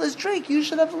shahakal, this drink, you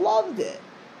should have loved it.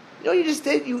 You know what you just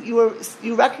did?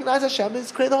 You recognize Hashem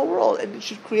has created the whole world and it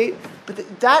should create. But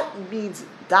that means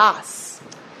das.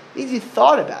 It means you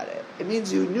thought about it. It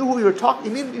means you knew who you were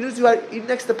talking. It means you knew who you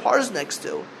next to pars next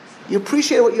to. You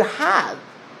appreciate what you have.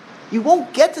 You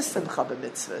won't get to simcha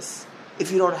b'mitzvahs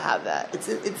if you don't have that.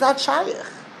 It's not shaykh.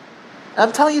 And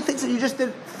I'm telling you things that you just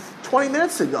did 20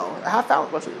 minutes ago, a half hour,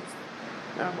 almost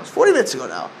 40 minutes ago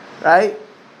now, right?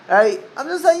 I'm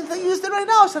just saying things you just did right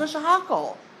now. Said a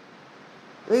shahakal.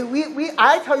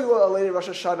 I tell you a lady Rosh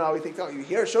Hashanah, we think, you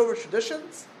hear Shover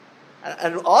traditions?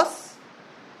 And us?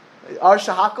 Our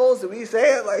shahakals, do we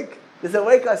say it like, does it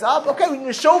wake us up? Okay, we need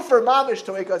a shofar mamish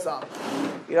to wake us up.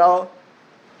 You know?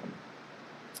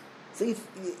 So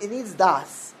it needs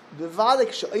das.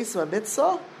 Bevadik she'oisma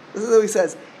mitzvah. This is what he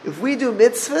says. If we do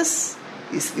mitzvahs,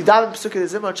 you daven Pesukei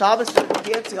Zimra Shabbos, you're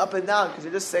dancing up and down because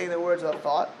you're just saying the words without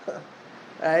thought.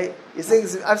 Right? You're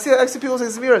saying, I've seen people say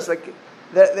Zmiros, like,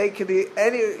 they can be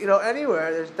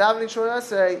anywhere. There's davening Shemona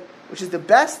Esrei, which is the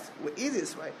best,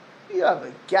 easiest way. You have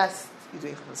a guest, you're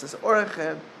doing Chamasas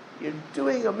Orachem, you're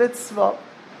doing a mitzvah.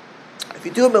 If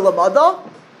you do a milamada,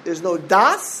 there's no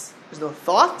das, there's no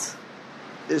thought,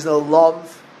 there's no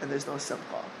love, and there's no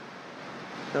simcha.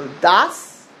 No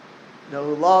das, no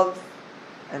love,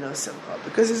 and no simcha,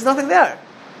 because there's nothing there.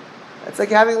 It's like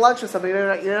you're having lunch with somebody, you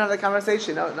don't have the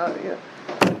conversation. I'm going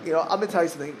to tell you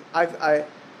something.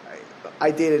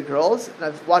 I dated girls, and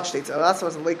I've watched dates. Last time I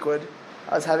was in Lakewood,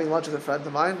 I was having lunch with a friend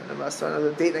of mine in a restaurant. There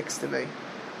was a date next to me,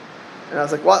 and I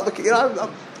was like, "What? Look,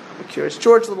 I'm curious,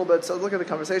 George, a little bit." So I was looking at the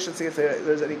conversation, see if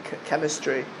there's any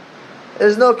chemistry.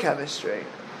 There's no chemistry,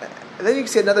 and then you can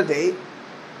see another date,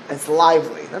 and it's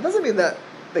lively. That doesn't mean that,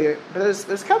 but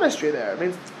there's chemistry there. I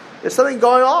mean, there's something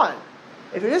going on.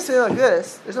 If you're just sitting like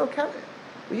this, there's no chemistry.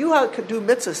 When you could do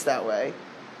mitzvahs that way,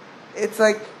 it's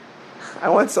like, I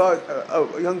once saw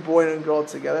a young boy and a girl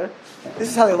together. This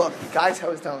is how they look. The guy's head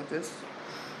was down like this,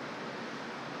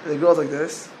 and the girl's like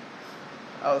this.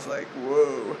 I was like,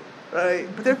 whoa, right?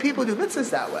 But there are people who do mitzvahs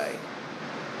that way.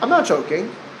 I'm not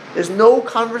joking. There's no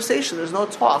conversation. There's no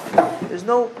talk. There's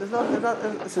no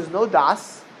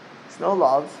das. There's no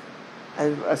love.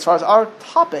 And as far as our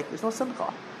topic, there's no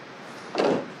simcha.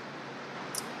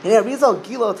 Yeah, Rizal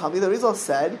Gilo Talmid, Rizal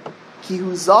said, Ki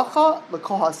hu zacha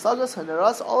l'kol hasagas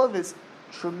haneras, all of his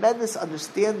tremendous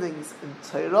understandings in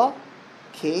Torah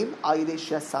came, Ayidei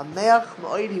shesameach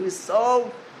ma'od, he was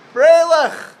so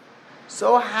freilich,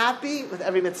 so happy with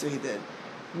every mitzvah he did.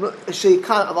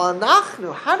 Sheikan, aval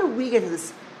nachnu, how do we get to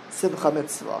this simcha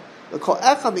mitzvah? L'kol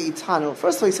echa me'itanu,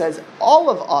 first of all he says,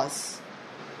 all of us,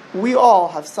 we all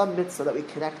have some mitzvah that we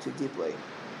connect to deeply.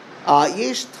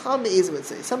 Yesh tam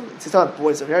mitzvah. Some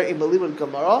boys over here in Malibud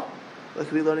Gemara. It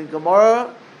could be learning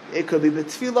Gemara. It could be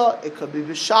b'tefillah. It could be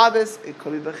b'Shabbos. It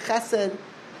could be b'Chesed.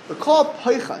 We call it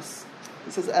poichas.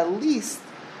 It says at least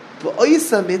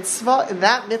b'oisa mitzvah, in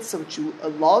that mitzvah which you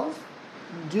love,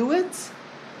 do it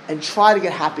and try to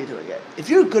get happy doing it. If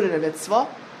you're good in a mitzvah,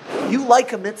 you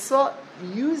like a mitzvah,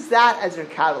 use that as your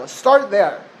catalyst. Start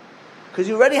there, because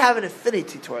you already have an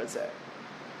affinity towards it.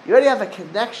 You already have a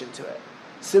connection to it.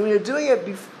 So when you're doing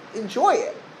it, enjoy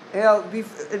it.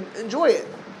 Enjoy it.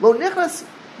 Lo nichnas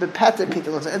b'peta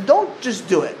pita, and don't just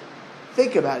do it.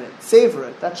 Think about it. Savor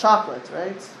it. That chocolate,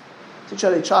 right? Teach how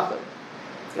to eat chocolate.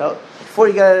 Before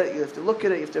you get it, you have to look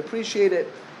at it. You have to appreciate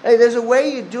it. Hey, there's a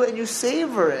way you do it, and you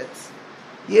savor it.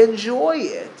 You enjoy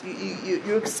it.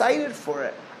 You're excited for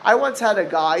it. I once had a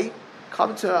guy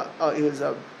come to. He was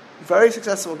a very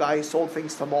successful guy. He sold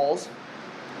things to malls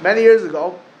many years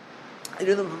ago. I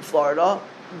knew them from Florida,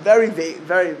 very,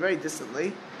 very, very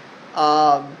distantly,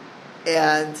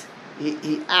 and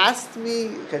he asked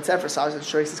me, "Can I for so I was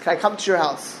sure." He says, "Can I come to your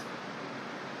house?"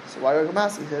 So why do I come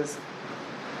ask? He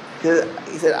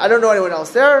said, "I don't know anyone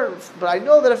else there, but I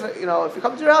know that if you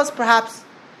come to your house, perhaps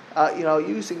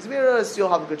you sing Zmiros, you'll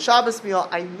have a good Shabbos meal.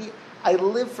 I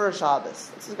live for a Shabbos."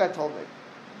 That's what the guy told me.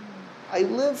 I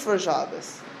live for a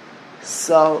Shabbos.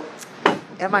 So.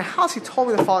 At my house, he told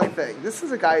me the following thing. This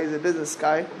is a guy, he's a business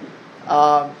guy.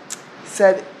 He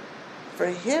said, for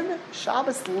him,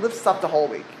 Shabbos lifts up the whole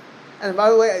week. And by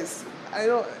the way, I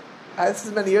know, this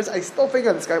is many years, I still think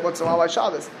of this guy once in a while by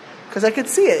Shabbos. Because I could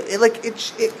see it.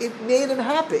 It made him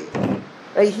happy.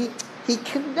 Right? He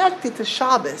connected to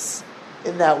Shabbos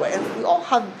in that way. And we all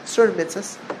have certain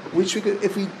mitzvahs, which we could,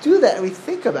 if we do that and we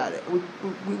think about it, we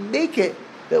make it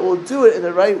that we'll do it in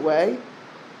the right way.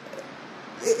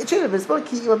 This is what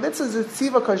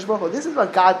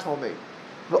God told me.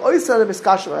 I want to tell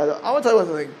you one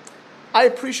thing. I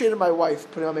appreciated my wife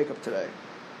putting on makeup today.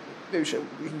 Maybe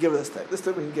we can give her this time. This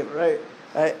time we can give her,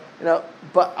 right?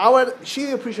 But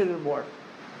she appreciated it more.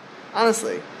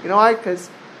 Honestly. You know why? Because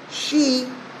she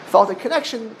felt a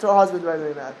connection to her husband by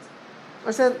doing that.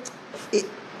 I said,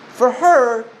 for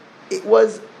her, it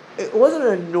wasn't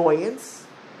an annoyance.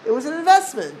 It was an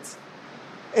investment.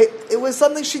 It was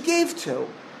something she gave to.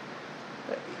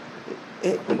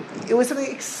 It was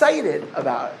something excited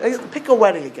about. Pick a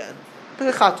wedding again. Pick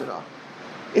a chatuna.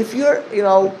 If you're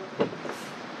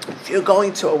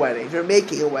going to a wedding, if you're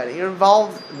making a wedding, you're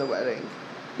involved in the wedding,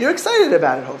 you're excited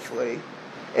about it. Hopefully,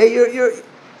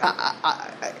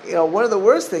 one of the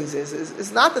worst things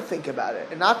is not to think about it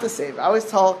and not to save it. I always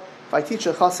tell if I teach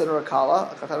a chassan or a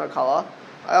chatan or a kala,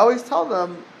 I always tell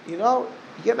them, you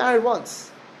get married once.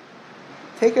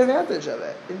 Take advantage of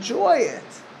it. Enjoy it.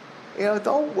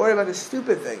 Don't worry about the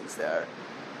stupid things there.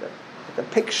 The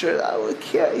picture, I don't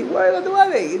care. You worry about the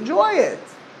wedding. Enjoy it.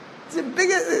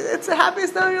 It's the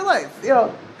happiest time of your life.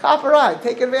 Kaparai,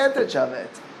 take advantage of it.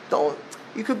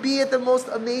 You could be at the most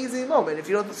amazing moment. If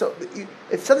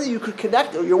it's something you could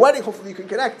connect to. Your wedding, hopefully you can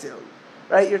connect to.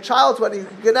 Right? Your child's wedding you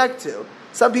can connect to.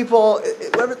 Some people,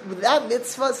 with that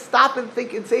mitzvah, stop and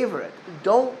think and savor it.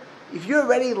 If you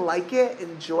already like it,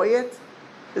 enjoy it.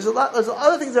 There's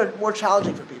other things that are more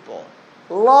challenging for people.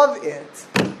 Love it.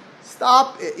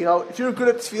 Stop it. If you're good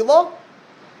at tefillah,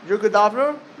 you're a good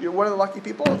davener, you're one of the lucky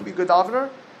people to be a good davener.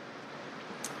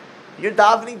 You're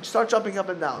davening, start jumping up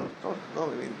and down.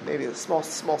 Maybe the small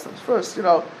steps first.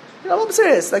 I'm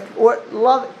serious.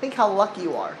 Think how lucky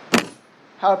you are,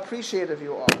 how appreciative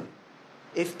you are.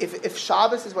 If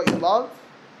Shabbos is what you love,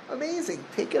 amazing.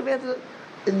 Take advantage of it.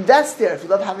 Invest there if you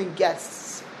love having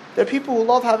guests. There are people who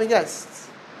love having guests.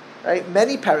 Right?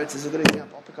 Many parents is a good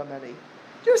example. I'll pick on Many. Do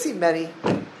you ever see Many?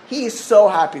 He is so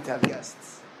happy to have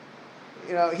guests.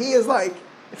 He is like,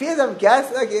 if he doesn't have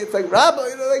guests, it's like Rabbi,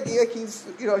 he's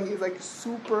like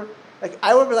super.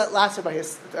 I remember that last year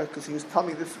because he was telling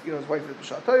me this, his wife was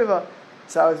B'Shah Toiva,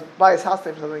 so I was by his house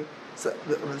for something. So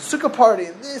the sukkah party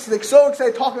and this, he's so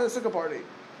excited talking about the sukkah party.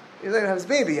 He doesn't have his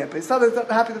baby yet, but he's not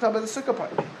happy to talk about the sukkah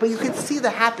party. But you can see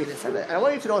the happiness in it. And I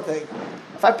want you to know one thing.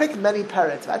 If I pick Many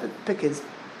parents, if I had to pick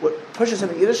what pushes him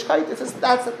in Yiddishkeit,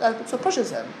 that's what pushes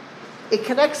him. It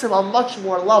connects him on much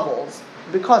more levels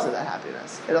because of that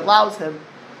happiness. It allows him,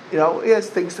 he has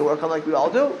things to work on like we all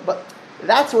do, but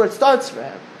that's where it starts for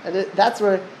him. And that's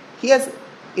where he has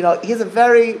a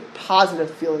very positive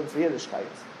feeling for Yiddishkeit. It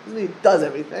doesn't mean he does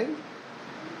everything,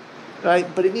 right?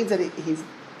 But it means that his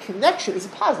connection is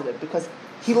positive because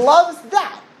he loves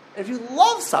that. And if you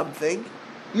love something,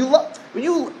 if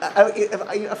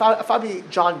I be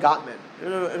John Gottman,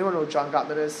 anyone know what John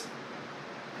Gottman is?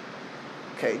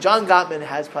 Okay, John Gottman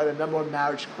has probably the number one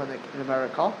marriage clinic in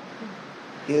America.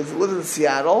 He lives in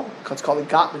Seattle. It's called the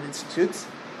Gottman Institute.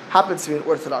 Happens to be an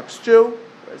Orthodox Jew.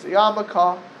 Wears a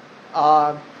yarmulke.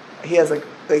 He has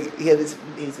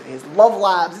his love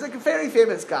labs. He's like a very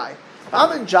famous guy. If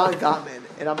I'm in John Gottman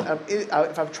and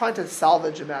if I'm trying to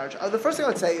salvage a marriage, the first thing I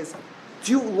would say is,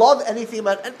 do you love anything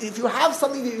about? If you have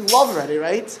something that you love already,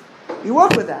 right? You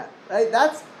work with that, right?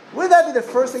 Wouldn't that be the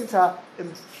first thing to,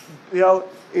 you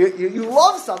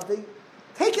love something,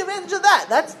 take advantage of that.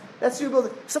 That's your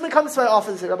building. If somebody comes to my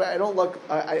office and says,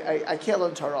 I can't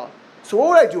learn Torah. So what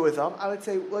would I do with them? I would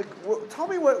say, tell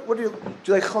me what do you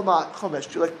like Chumash?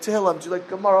 Do you like Tehillim? Do you like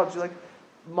Gemara? Do you like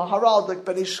Maharal? Do you like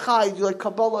Ben Ish Chai? Do you like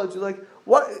Kabbalah? Do you like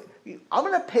what? I'm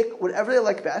going to pick whatever they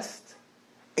like best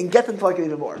and get them to like it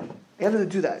even more. You have to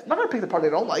do that. I'm not going to pick the part they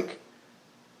don't like.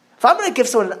 If I'm going to give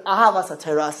someone an ahavas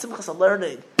HaTorah, simchas of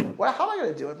learning, how am I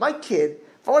going to do it?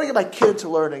 If I want to get my kid into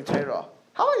learning Torah,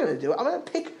 how am I going to do it? I'm going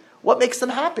to pick what makes them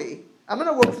happy. I'm going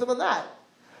to work with them on that.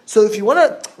 So if you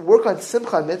want to work on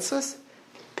simcha and mitzvahs,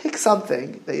 pick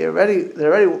something that already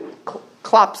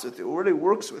claps with you, already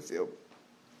works with you,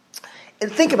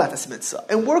 and think about this mitzvah,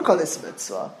 and work on this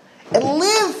mitzvah, and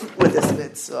live with this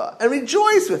mitzvah, and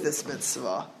rejoice with this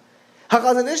mitzvah.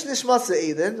 HaChazanish nishmas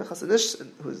se'edin, HaChazanish,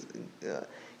 who's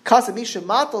Kasamisha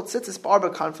matol tzitzis barba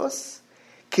kanfos,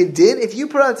 Kedin, if you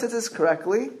put on tzitzis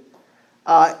correctly,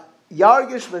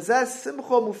 Yargish Mazes Simcha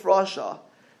Mufrasha,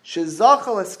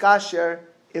 Shezachal Eskasher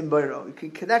Imbayro. You can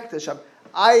connect the Hashem.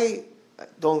 I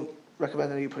don't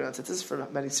recommend that you put on tzitzis for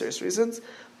many serious reasons,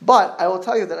 but I will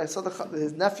tell you that I saw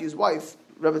his nephew's wife,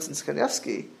 Rebbetzin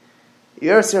Skanievsky,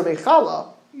 Yersir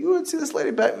Mechala, you would see this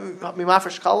lady,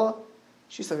 Mimafresh Kala,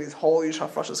 she used to have these whole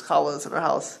Yishaf Rosh's Kalas in her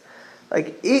house.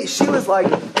 She was like,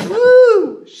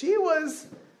 woo! She was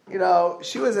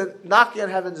knocking on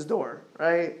heaven's door,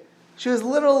 right? She was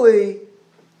literally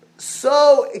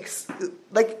so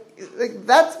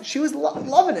that she was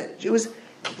loving it. She was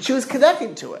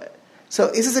connecting to it.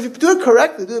 So he says, if you do it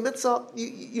correctly, do the mitzvah,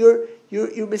 you're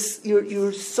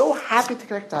so happy to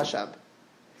connect to Hashem.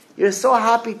 You're so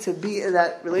happy to be in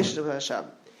that relationship with Hashem.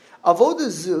 Avodah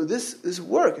zu, this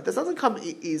work, it doesn't come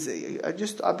easy. I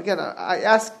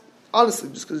ask honestly,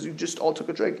 just because you just all took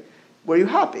a drink, were you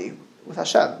happy with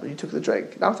Hashem when you took the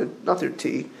drink? Not through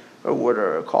tea or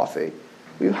water or coffee.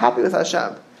 Were you happy with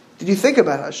Hashem? Did you think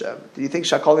about Hashem? Did you think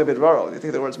Shakali Bidraro? Did you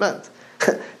think the words meant?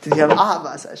 Did you have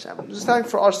Ahavas Hashem? I'm just telling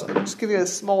for us. I'm just giving you a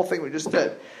small thing we just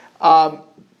did. It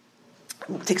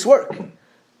takes work. If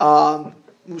you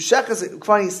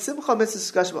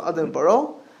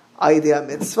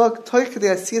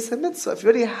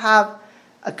already have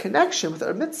a connection with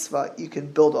our mitzvah, you can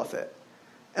build off it.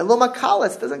 And lo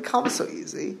makalas doesn't come so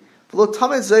easy. Lo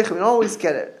tamid zoich, we don't always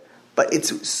get it. But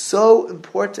it's so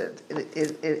important. In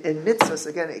mitzvahs,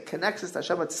 again, it connects us to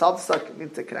Hashem. It's self-stuck,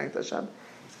 means to connect to Hashem.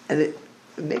 And it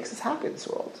makes us happy in this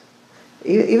world.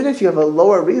 Even if you have a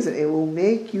lower reason, it will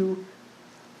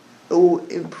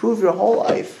improve your whole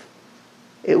life.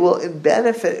 It will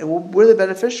benefit, we're the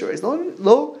beneficiaries.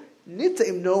 Lo nita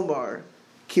im nomar,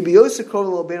 ki biyosa krov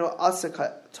lo beno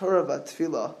asaka torah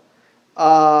v'tfilah.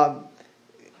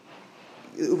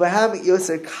 Uvaham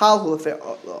yoser kalhu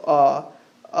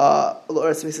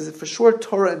he says, for sure,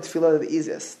 Torah and Tefillah are the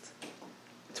easiest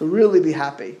to really be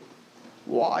happy.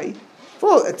 Why?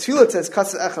 Well, Tefillah says,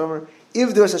 "Katz echad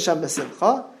if there's Hashem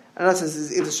b'simcha," and that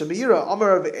says, "If Hashem b'yira."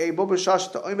 Amar of a bo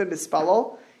b'shash to oimed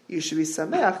b'spalo, you should be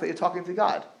sameach that you're talking to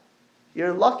God.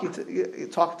 You're lucky you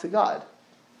talk to God.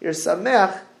 You're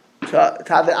sameach to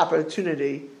have the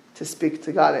opportunity to speak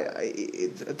to God,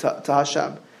 to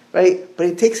Hashem, right? But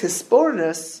he takes his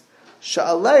sporness,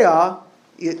 sha'aleya,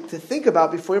 to think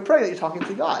about before you're praying that you're talking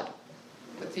to God.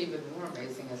 What's even more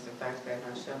amazing is the fact that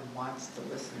Hashem wants to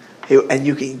listen to you. And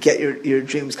you can get your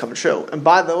dreams come true. And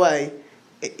by the way,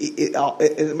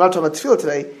 I'm not talking about tefillah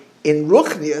today, in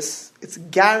Ruchnius, it's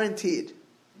guaranteed.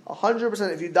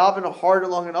 100%, if you daven hard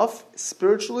and long enough,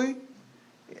 spiritually,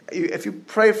 if you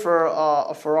pray for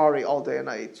a Ferrari all day and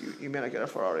night, you may not get a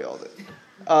Ferrari all day.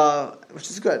 Which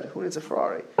is good. Who needs a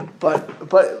Ferrari? But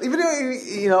even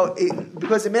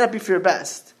because it may not be for your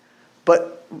best,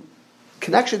 but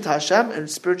connection to Hashem and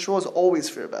spiritual is always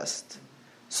for your best.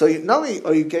 So not only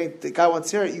are you getting the guy wants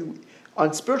to hear it,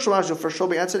 on spiritual matters you'll for sure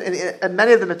be answered, and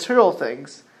many of the material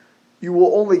things you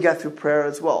will only get through prayer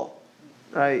as well,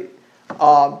 right?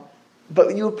 But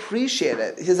when you appreciate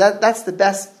it, because that's the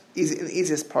best, the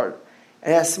easiest part.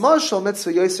 And as small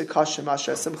mitzvah yoser kashem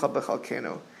asher simcha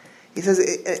b'chalkenu. He says,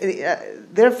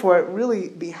 therefore, really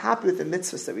be happy with the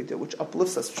mitzvahs that we do, which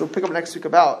uplifts us, which we'll pick up next week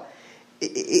about.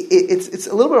 It's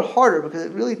a little bit harder because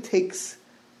it really takes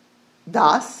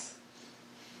das,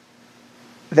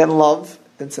 then love,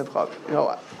 then simcha.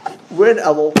 We're in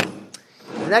Elul.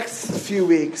 The next few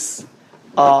weeks,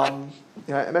 I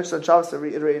mentioned on Shabbos, to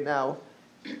reiterate now,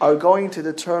 are going to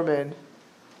determine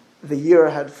the year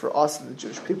ahead for us and the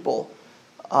Jewish people.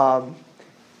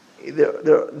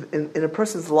 In a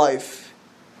person's life,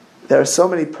 there are so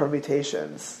many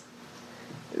permutations.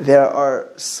 There are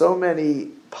so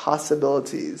many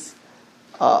possibilities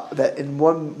that in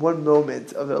one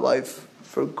moment of their life,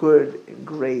 for good and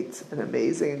great and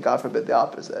amazing, and God forbid the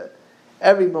opposite.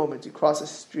 Every moment you cross a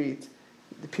street,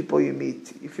 the people you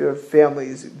meet, if you're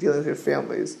families, dealing with your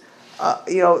families,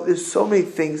 there's so many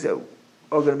things that are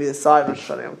going to be the side of Rosh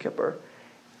Hashanah Yom Kippur.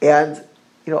 And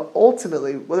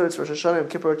ultimately, whether it's Rosh Hashanah Yom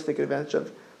Kippur to take advantage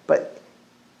of, but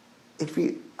if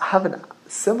we have a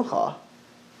simcha,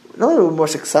 not only are we more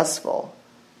successful,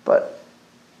 but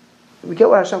we get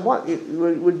what Hashem wants.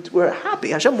 We're happy.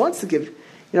 Hashem wants to give.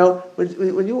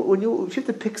 When you have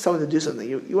to pick someone to do something,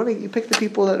 you pick the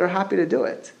people that are happy to do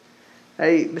it.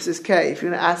 Hey, Mrs. K, if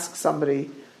you're going to ask somebody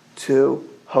to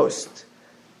host,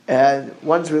 and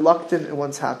one's reluctant and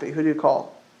one's happy, who do you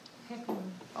call?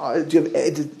 Do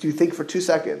you think for 2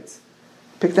 seconds?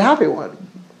 Pick the happy one,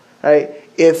 right?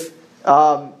 If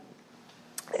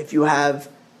you have,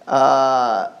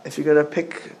 if you're going to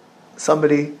pick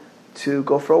somebody to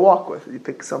go for a walk with, you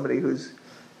pick somebody who's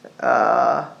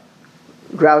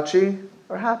grouchy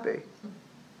or happy.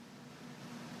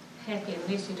 Happy, at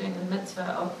least you're doing the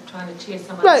mitzvah of trying to cheer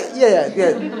someone. Right? Yeah.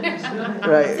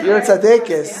 Right. You're a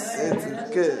tzaddikis. It's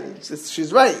good.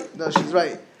 She's right. No, she's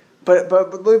right.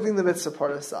 But leaving the mitzvah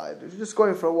part aside, if you're just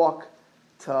going for a walk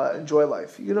to enjoy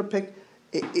life, you're going to pick.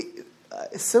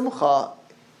 Simcha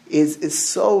is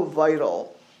so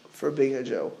vital for being a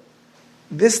Jew.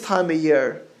 This time of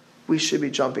year, we should be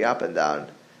jumping up and down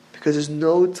because there's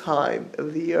no time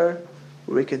of the year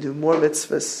where we can do more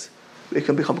mitzvahs, we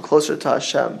can become closer to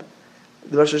Hashem.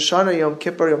 The Rosh Hashanah Yom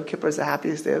Kippur is the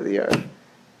happiest day of the year.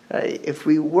 Right? If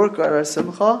we work on our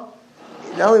simcha,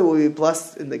 not only will we be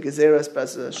blessed in the Gezeras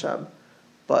B'ezras Hashem,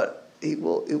 but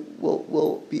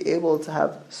we'll be able to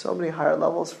have so many higher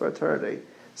levels for eternity.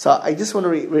 So I just want to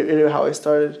reiterate how I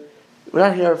started. We're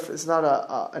not here, it's not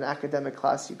an academic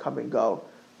class, you come and go.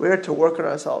 We're here to work on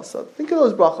ourselves. So think of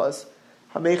those brachas.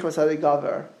 Hameich Masadi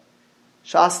Gaver,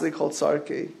 Shasli Kol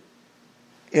Tzarki.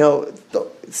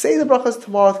 Say the brachas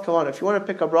tomorrow, come on. If you want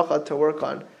to pick a bracha to work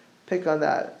on, pick on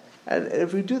that. And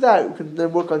if we do that, we can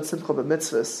then work on Simcha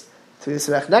B'mitzvahs.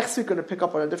 Next week, we're going to pick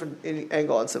up on a different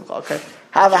angle on Simcha, okay?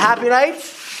 Have a happy night,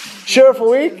 cheerful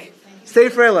week, stay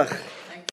freilich.